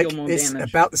next like to the bike. Deal more it's damage.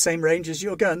 About the same range as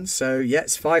your gun. So, yeah,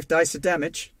 it's 5 dice of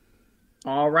damage.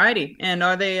 Alrighty. And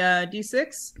are they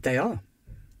D6? They are.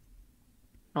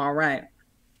 All right.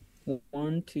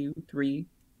 1, 2, 3,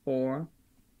 4,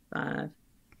 5.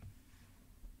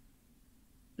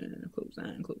 And close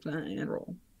that, and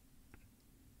roll.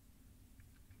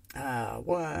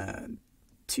 1,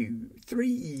 2,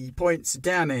 3 points of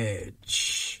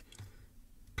damage.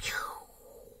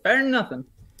 Better than nothing.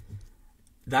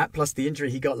 That plus the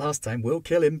injury he got last time will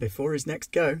kill him before his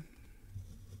next go.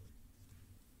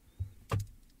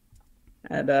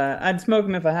 I'd smoke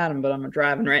them if I had them, but I'm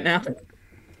driving right now.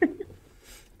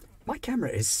 My camera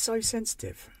is so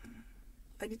sensitive.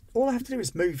 All I have to do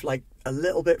is move like a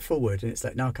little bit forward, and it's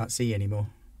like, no, I can't see you anymore.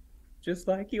 Just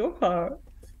like your heart.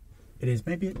 It is.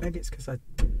 Maybe it's because I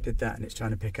did that, and it's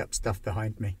trying to pick up stuff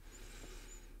behind me.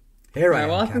 Here I am.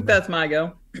 Well, I think that's my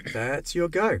go. That's your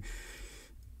go.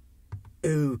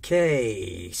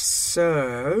 Okay,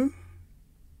 so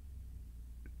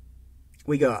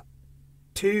we got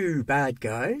 2 bad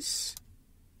guys,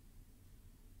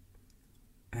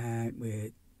 and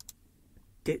we're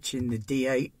ditching the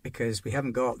D8 because we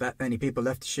haven't got that many people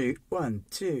left to shoot. 1,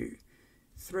 2,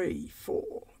 3, 4,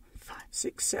 5,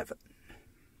 6, 7.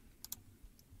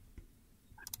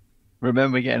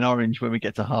 Remember, we get an orange when we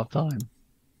get to half time.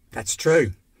 That's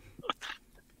true.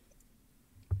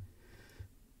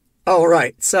 All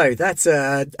right, so that's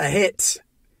a hit.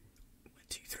 1,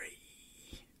 2, 3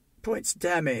 points of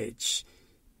damage.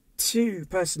 2,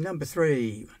 person number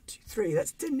 3. 1, 2, 3.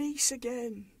 That's Denise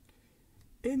again.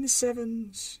 In the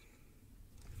 7s.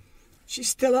 She's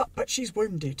still up, but she's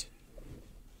wounded.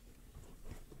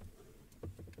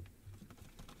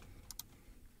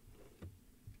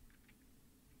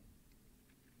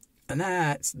 And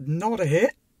that's not a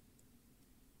hit.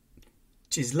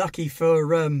 Which is lucky for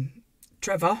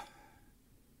Trevor.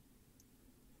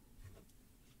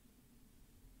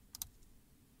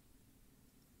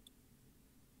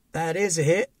 That is a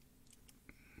hit.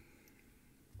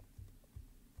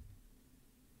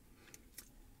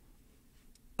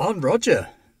 On Roger,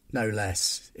 no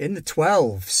less. In the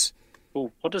 12s.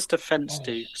 Oh, what does defense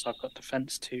do? Because I've got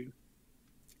defense 2.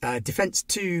 Defense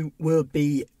 2 will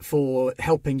be for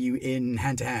helping you in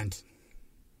hand-to-hand.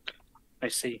 I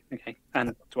see. Okay.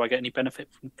 And do I get any benefit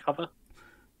from cover?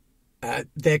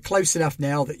 They're close enough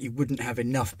now that you wouldn't have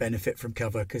enough benefit from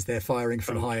cover because they're firing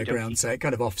from higher ground, so it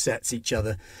kind of offsets each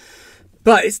other.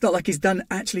 But it's not like he's done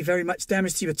actually very much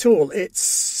damage to you at all.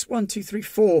 It's 1, 2, 3,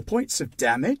 4 points of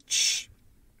damage.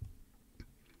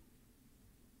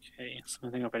 Okay, so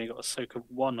I think I've only got a soak of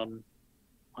 1 on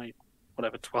my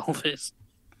whatever 12 is.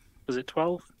 Was it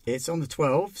 12? It's on the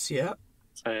 12s, yeah.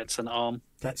 So it's an arm.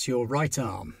 That's your right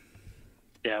arm.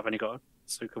 Yeah, I've only got a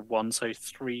soak of 1, so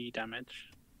 3 damage.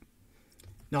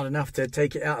 Not enough to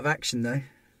take it out of action, though.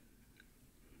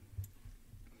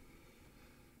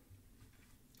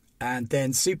 And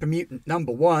then Super Mutant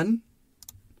number 1,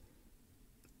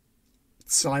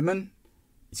 Simon,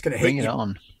 is going to hit you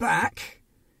on back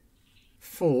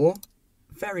for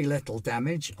very little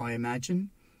damage, I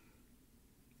imagine.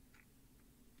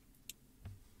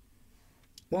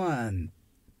 1,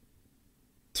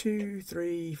 2,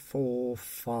 3, 4,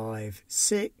 5,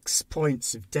 6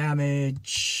 points of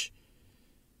damage,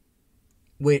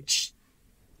 which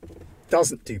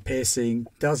doesn't do piercing,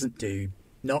 doesn't do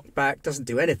knockback, doesn't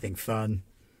do anything fun.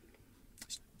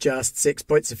 It's just 6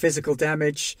 points of physical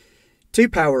damage, 2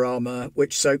 power armor,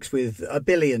 which soaks with a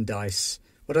billion dice.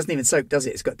 Well, it doesn't even soak, does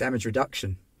it? It's got damage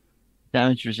reduction.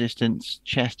 Damage resistance,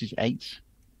 chest is 8,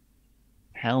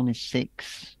 helm is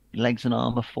 6, legs and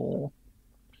armor 4.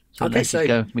 So okay, so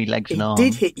go for me legs and arm. He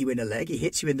did hit you in a leg. He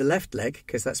hits you in the left leg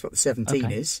because that's what the 17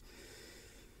 is.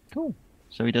 Cool.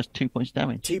 So he does 2 points of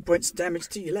damage. 2 points of damage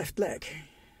to your left leg.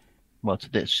 Well, to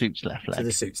the suit's left leg. To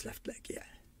the suit's left leg, yeah.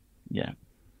 Yeah.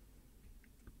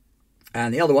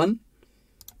 And the other one,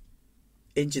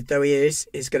 injured though he is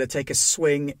going to take a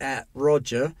swing at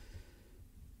Roger.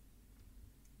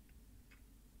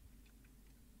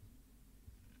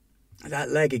 That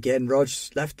leg again, Rog,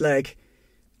 left leg.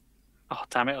 Oh,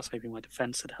 damn it. I was hoping my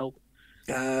defense would help.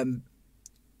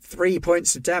 3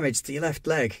 points of damage to your left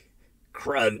leg.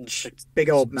 Crunch. Big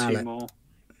old mallet. 2 more.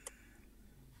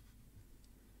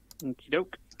 Okie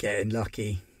doke. Getting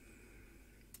lucky.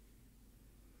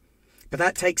 But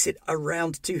that takes it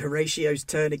around to Horatio's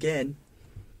turn again.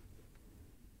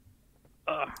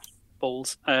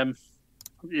 Balls.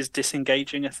 Is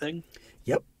disengaging a thing?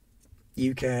 Yep.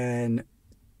 You can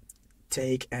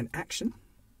take an action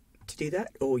to do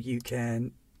that, or you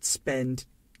can spend...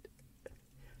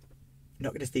 Not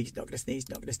going to sneeze, not going to sneeze,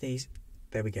 not going to sneeze.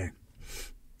 There we go.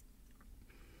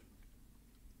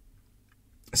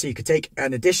 So you could take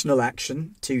an additional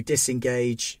action to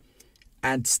disengage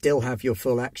and still have your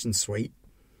full action suite.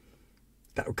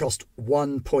 That would cost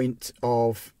 1 point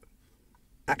of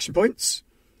action points.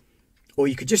 Or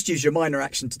you could just use your minor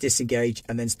action to disengage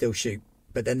and then still shoot.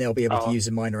 But then they'll be able to use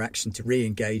a minor action to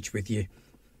re-engage with you.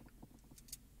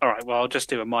 All right, well, I'll just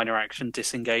do a minor action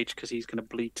disengage because he's going to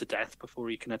bleed to death before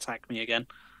he can attack me again.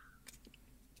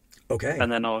 Okay.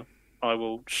 And then I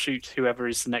will shoot whoever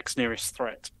is the next nearest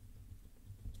threat.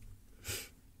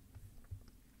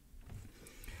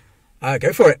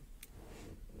 Go for it.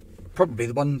 probably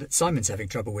the one that Simon's having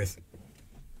trouble with.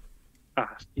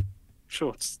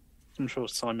 Sure. I'm sure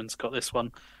Simon's got this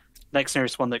one. Next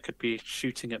nearest one that could be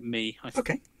shooting at me. I think.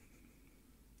 Okay.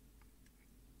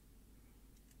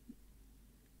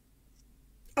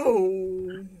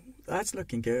 Oh, that's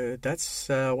looking good. That's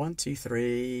 1, 2,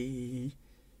 3.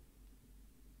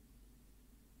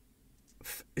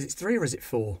 Is it 3 or is it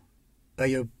 4? Oh,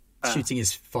 your shooting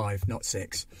is 5, not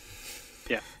 6.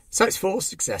 Yeah. So it's 4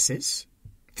 successes.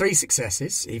 3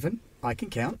 successes, even. I can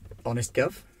count. Honest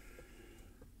Gov.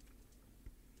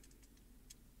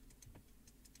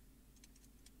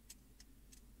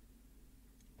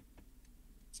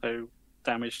 So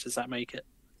damage, does that make it?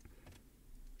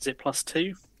 Is it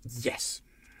 +2? Yes.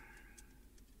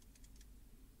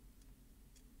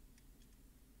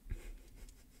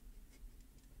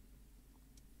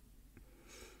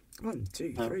 One,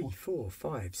 2, 3, 4,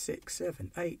 5, 6,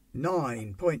 7, 8,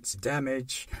 9 points of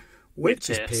damage, which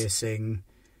is piercing.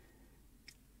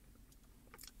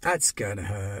 That's gonna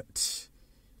hurt.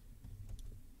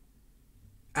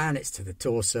 And it's to the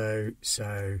torso,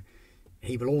 so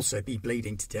he will also be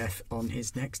bleeding to death on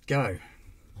his next go.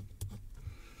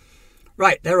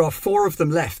 Right, there are 4 of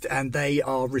them left, and they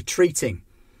are retreating.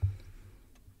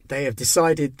 They have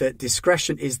decided that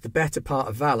discretion is the better part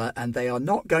of valour, and they are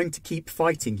not going to keep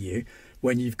fighting you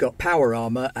when you've got power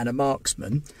armour and a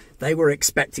marksman. They were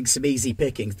expecting some easy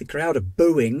pickings. The crowd are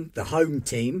booing the home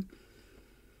team.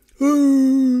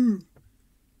 Ooh!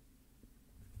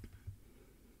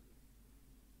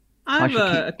 I have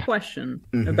a question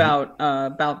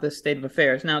about this state of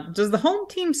affairs. Now, does the home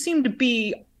team seem to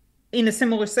be in a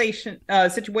similar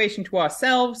situation to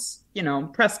ourselves? You know,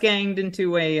 press ganged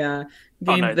into a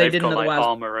game they didn't got, otherwise.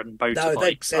 Armor and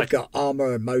motorbikes. No, they've got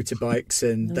armor and motorbikes,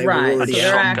 and they Right, were already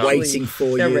so out waiting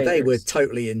for you. raiders. They were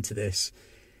totally into this.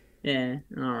 Yeah.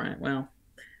 All right. Well,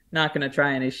 not going to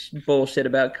try any bullshit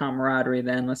about camaraderie.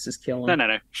 Then let's just kill them.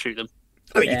 No. Shoot them.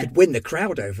 I mean, you could win the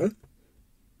crowd over.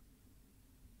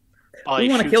 We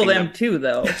want to kill them too,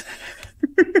 though.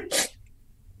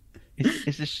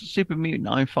 Is this super mutant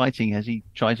I'm fighting as he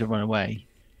tries to run away?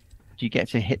 Do you get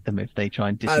to hit them if they try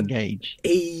and disengage?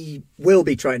 He will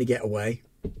be trying to get away,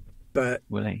 but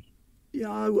Will he?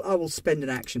 yeah, I will spend an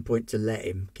action point to let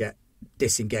him get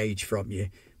disengaged from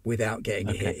you without getting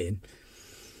a hit in.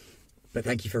 But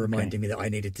thank you for reminding me that I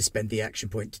needed to spend the action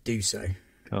point to do so.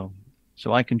 Cool.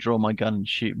 So I can draw my gun and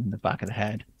shoot him in the back of the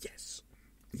head. Yes,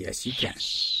 you can.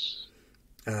 Yes.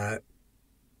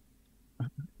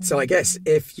 So I guess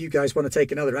if you guys want to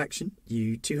take another action,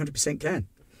 you 200% can.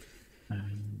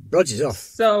 Roger's off.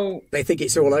 So They think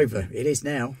it's all over. It is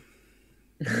now.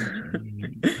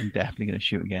 I'm definitely going to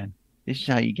shoot again. This is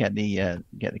how you get the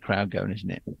crowd going, isn't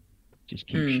it? Just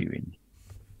keep shooting.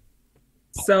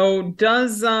 So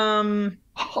does Oh,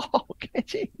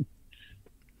 get in!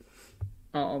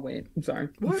 Oh wait, I'm sorry.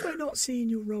 Why am I not seeing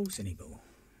your rolls anymore?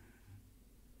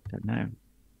 Don't know.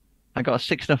 I got a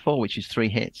 6 and a 4, which is 3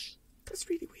 hits. That's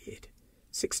really weird.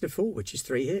 6 and a 4, which is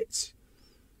 3 hits.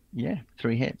 Yeah,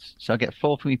 3 hits. So I get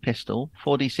 4 from my pistol,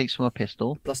 4d6 from my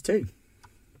pistol, +2.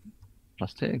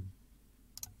 +2.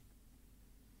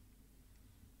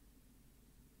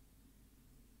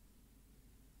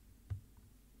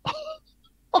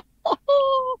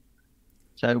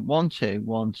 So 1, 2,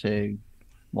 1, 2,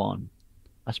 1.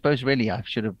 I suppose really I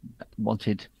should have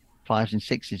wanted 5s and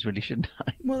 6s, really, shouldn't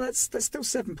I? Well, that's still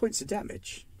 7 points of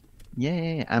damage.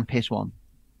 Yeah, and pierce 1.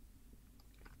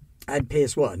 And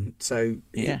pierce 1, so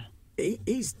Yeah.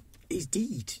 he's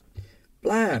deed.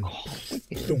 Blam.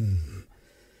 Boom.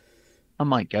 I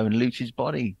might go and loot his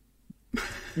body.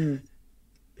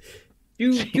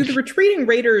 Do the retreating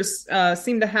raiders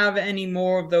seem to have any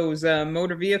more of those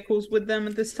motor vehicles with them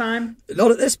at this time?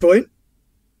 Not at this point.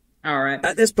 All right.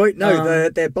 At this point, no.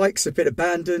 Their bikes have been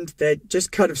abandoned. They're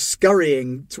just kind of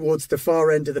scurrying towards the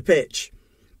far end of the pitch.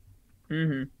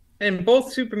 Mm-hmm. And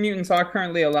both super mutants are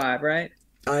currently alive, right?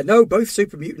 No, both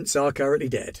super mutants are currently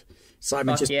dead.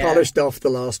 Simon just polished off the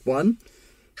last one.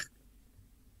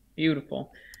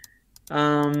 Beautiful.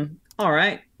 All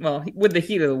right. Well, with the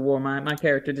heat of the war, my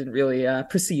character didn't really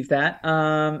perceive that.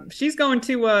 She's going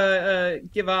to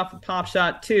give off a pop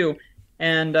shot too,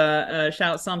 and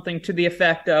shout something to the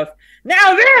effect of,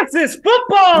 "Now this is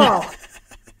football!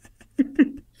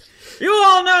 You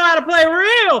all know how to play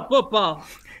real football!"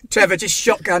 Trevor just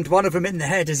shotgunned one of them in the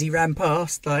head as he ran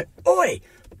past, like, "Oi!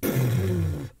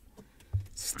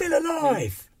 Still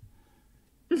alive!"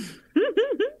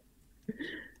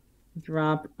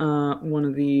 Drop one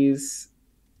of these.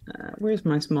 Where's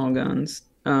my small guns?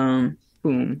 Boom.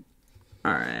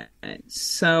 All right.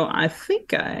 So I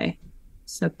think I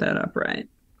set that up right.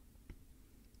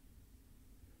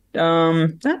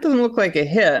 That doesn't look like a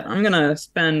hit. I'm gonna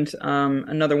spend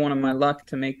another one of my luck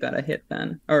to make that a hit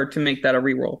then, or to make that a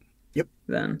reroll. Yep.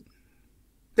 Then.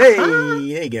 Hey, Aha!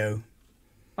 there you go.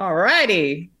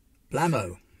 Alrighty.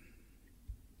 Blammo.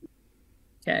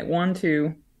 Okay, 1,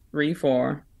 2, 3,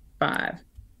 4, 5.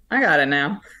 I got it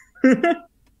now.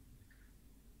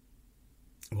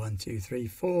 1, 2, 3,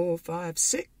 4, 5,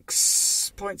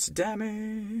 6 points of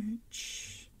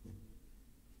damage.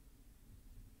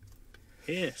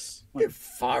 Yes. You're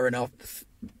firing off.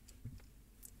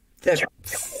 They're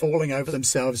falling over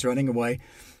themselves, running away.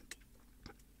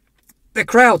 The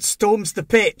crowd storms the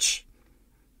pitch.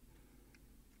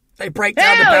 They break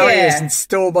down the barriers and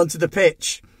storm onto the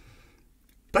pitch.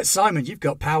 But Simon, you've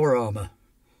got power armor.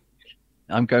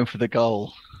 I'm going for the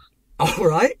goal. All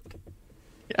right.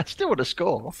 Yeah, I still want to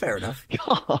score. Fair enough.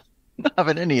 God, not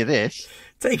having any of this.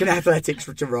 Take an athletics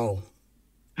to roll.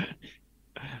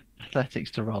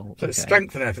 Athletics to roll. So Okay.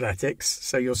 strength and athletics.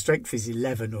 So your strength is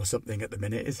 11 or something at the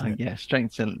minute, isn't it? Yeah,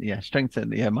 strength.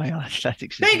 My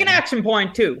athletics. Is, Take an action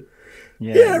point too.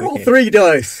 Yeah, roll okay. 3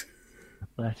 dice.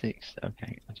 Athletics.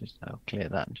 Okay, I'll clear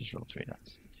that and just roll 3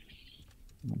 dice.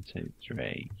 1, 2,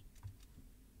 3.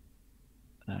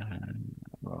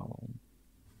 Roll.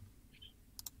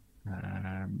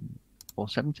 4,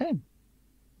 7, 10.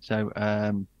 So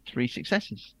 3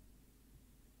 successes.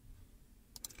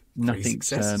 Nothing.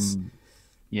 successes.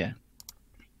 Yeah.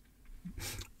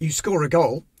 You score a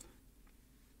goal.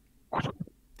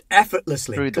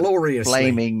 Effortlessly, Through the gloriously,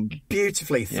 flaming.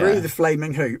 beautifully through Yeah. the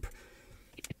flaming hoop.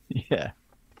 Yeah.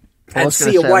 I And was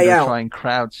gonna see a say I'm way gonna out. Try and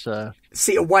crowd surf.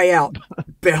 See a way out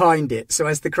behind it. So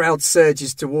as the crowd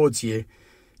surges towards you,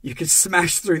 you can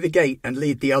smash through the gate and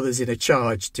lead the others in a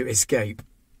charge to escape.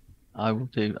 I will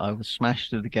smash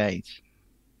through the gate,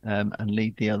 and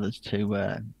lead the others to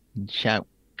and shout,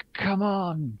 "Come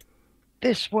on,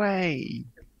 this way!"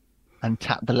 and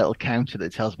tap the little counter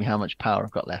that tells me how much power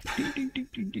I've got left.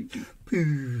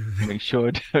 Make sure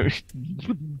I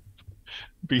don't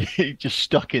be just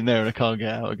stuck in there and I can't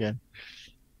get out again.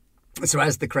 So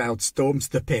as the crowd storms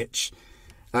the pitch,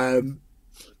 you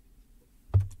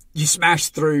smash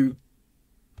through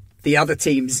the other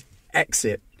team's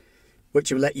exit,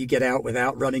 which will let you get out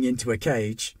without running into a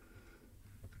cage.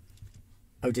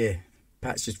 Oh dear,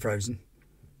 Pat's just frozen.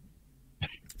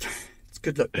 It's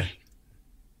good luck there.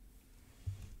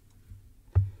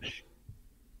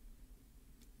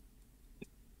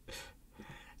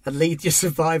 And lead your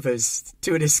survivors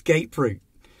to an escape route.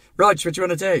 Rog, what do you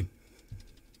want to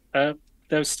do?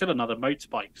 There's still another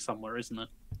motorbike somewhere, isn't there?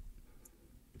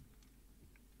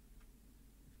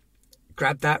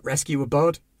 Grab that, rescue a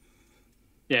bod.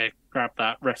 Yeah, grab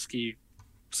that, rescue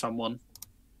someone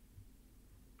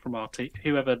from our team.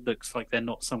 Whoever looks like they're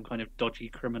not some kind of dodgy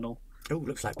criminal. Oh,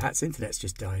 looks like Pat's internet's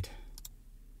just died.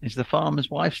 Is the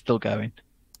farmer's wife still going?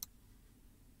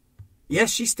 Yes,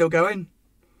 she's still going.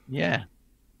 Yeah.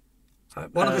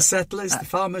 One of the settlers, the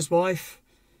farmer's wife.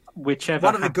 Whichever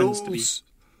One of the happens to be, ghouls.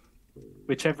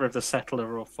 whichever of the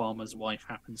settler or farmer's wife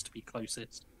happens to be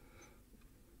closest.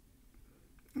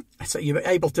 So you were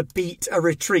able to beat a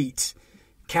retreat,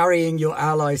 carrying your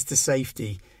allies to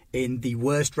safety in the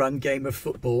worst run game of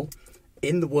football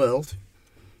in the world.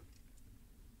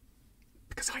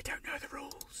 Because I don't know the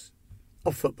rules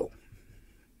of football.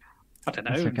 I don't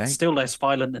know. That's okay. It's still less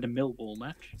violent than a Millwall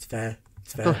match. It's fair.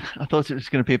 It's fair. I thought it was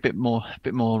going to be a bit more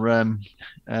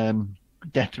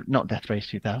not Death Race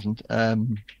 2000,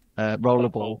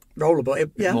 rollerball,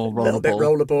 Rollerball. Yeah, a more little bit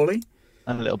rollerball. rollerbally.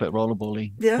 and a little bit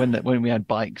rollerbally. Yeah. When we had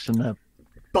bikes and the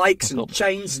Bikes I and thought-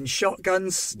 chains and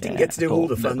shotguns. Didn't yeah, get to do I all thought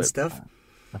the a little fun bit- stuff.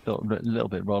 I thought a little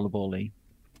bit rollerbally.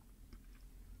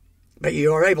 But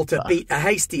you are able to beat a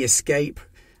hasty escape.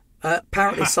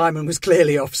 Apparently Simon was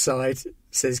clearly offside,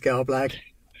 says Garblag.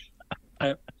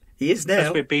 Uh, He is As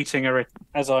now. we're beating her,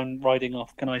 as I'm riding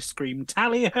off, can I scream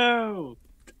 "Tally ho!"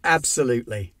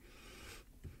 Absolutely.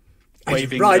 As you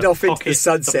Waving ride the off into the pocket-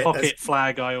 sunset the as pocket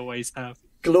flag I always have.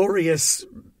 glorious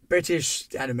British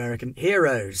and American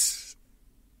heroes.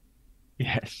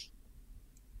 Yes.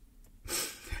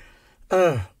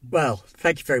 Well,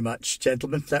 thank you very much,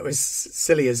 gentlemen. That was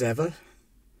silly as ever.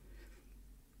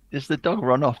 Does the dog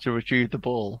run off to retrieve the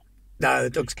ball? No, the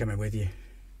dog's coming with you.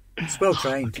 It's well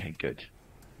trained, Okay, good.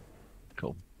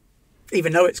 Cool.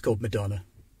 even though it's called Madonna.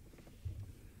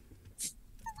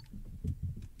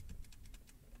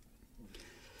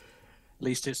 At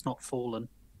least it's not fallen.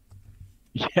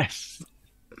 Yes.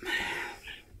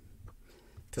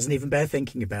 Doesn't even bear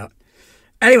thinking about.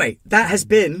 Anyway, that has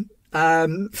been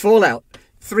Fallout.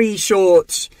 3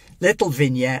 short little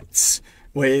vignettes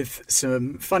with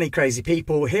some funny, crazy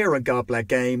people here on Garblag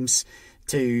Games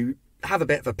to have a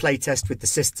bit of a play test with the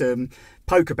system,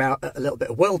 poke about a little bit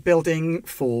of world building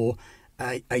for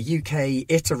a UK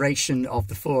iteration of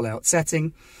the Fallout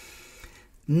setting.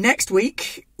 Next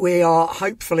week, we are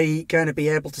hopefully going to be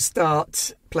able to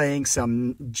start playing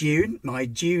some Dune. My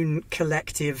Dune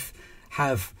collective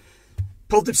have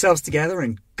pulled themselves together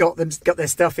and got their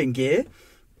stuff in gear.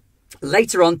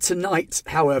 Later on tonight,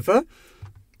 however,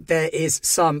 there is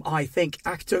some, I think,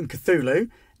 Achtung Cthulhu,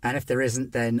 and if there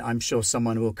isn't, then I'm sure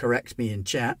someone will correct me in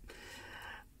chat.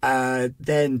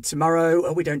 Then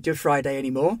tomorrow, we don't do Friday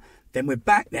anymore. Then we're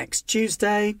back next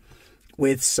Tuesday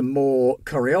with some more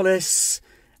Coriolis.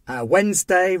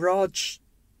 Wednesday, Rog?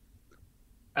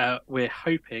 We're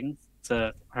hoping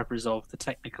to have resolved the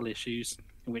technical issues,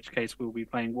 in which case we'll be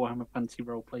playing Warhammer Fantasy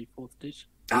Roleplay 4th Edition.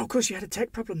 Oh, of course, you had a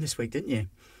tech problem this week, didn't you?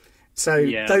 So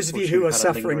Yeah, those of you who are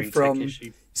suffering tech from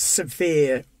issue.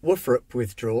 severe Woofrup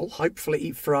withdrawal,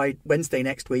 hopefully Wednesday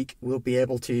next week we'll be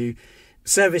able to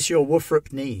service your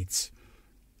Woofrup needs.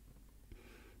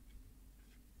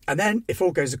 And then, if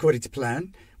all goes according to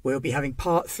plan, we'll be having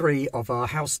part 3 of our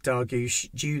House Dargoosh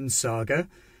Dune saga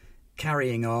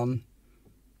carrying on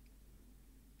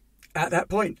at that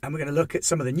point. And we're going to look at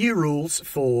some of the new rules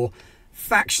for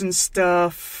faction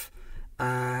stuff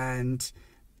and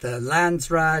the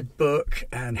Landsrad book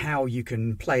and how you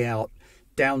can play out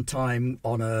downtime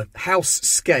on a house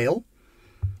scale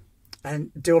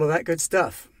and do all of that good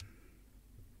stuff.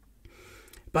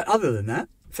 But other than that,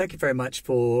 thank you very much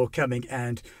for coming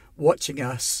and watching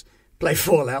us play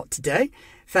Fallout today.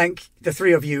 Thank the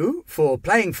 3 of you for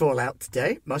playing Fallout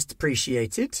today. Most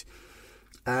appreciated.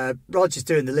 Roger's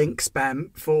doing the link spam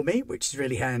for me, which is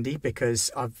really handy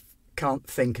because I can't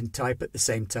think and type at the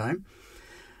same time.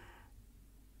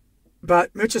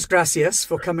 But muchas gracias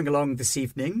for coming along this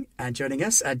evening and joining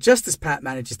us. And just as Pat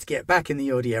manages to get back in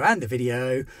the audio and the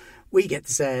video, we get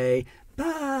to say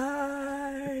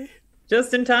bye.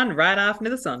 Just in time to ride off into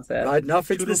the sunset. Riding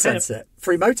off into the sunset.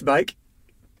 Free motorbike.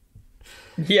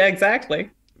 Yeah,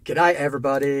 exactly. Good night,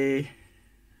 everybody.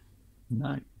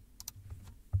 Night.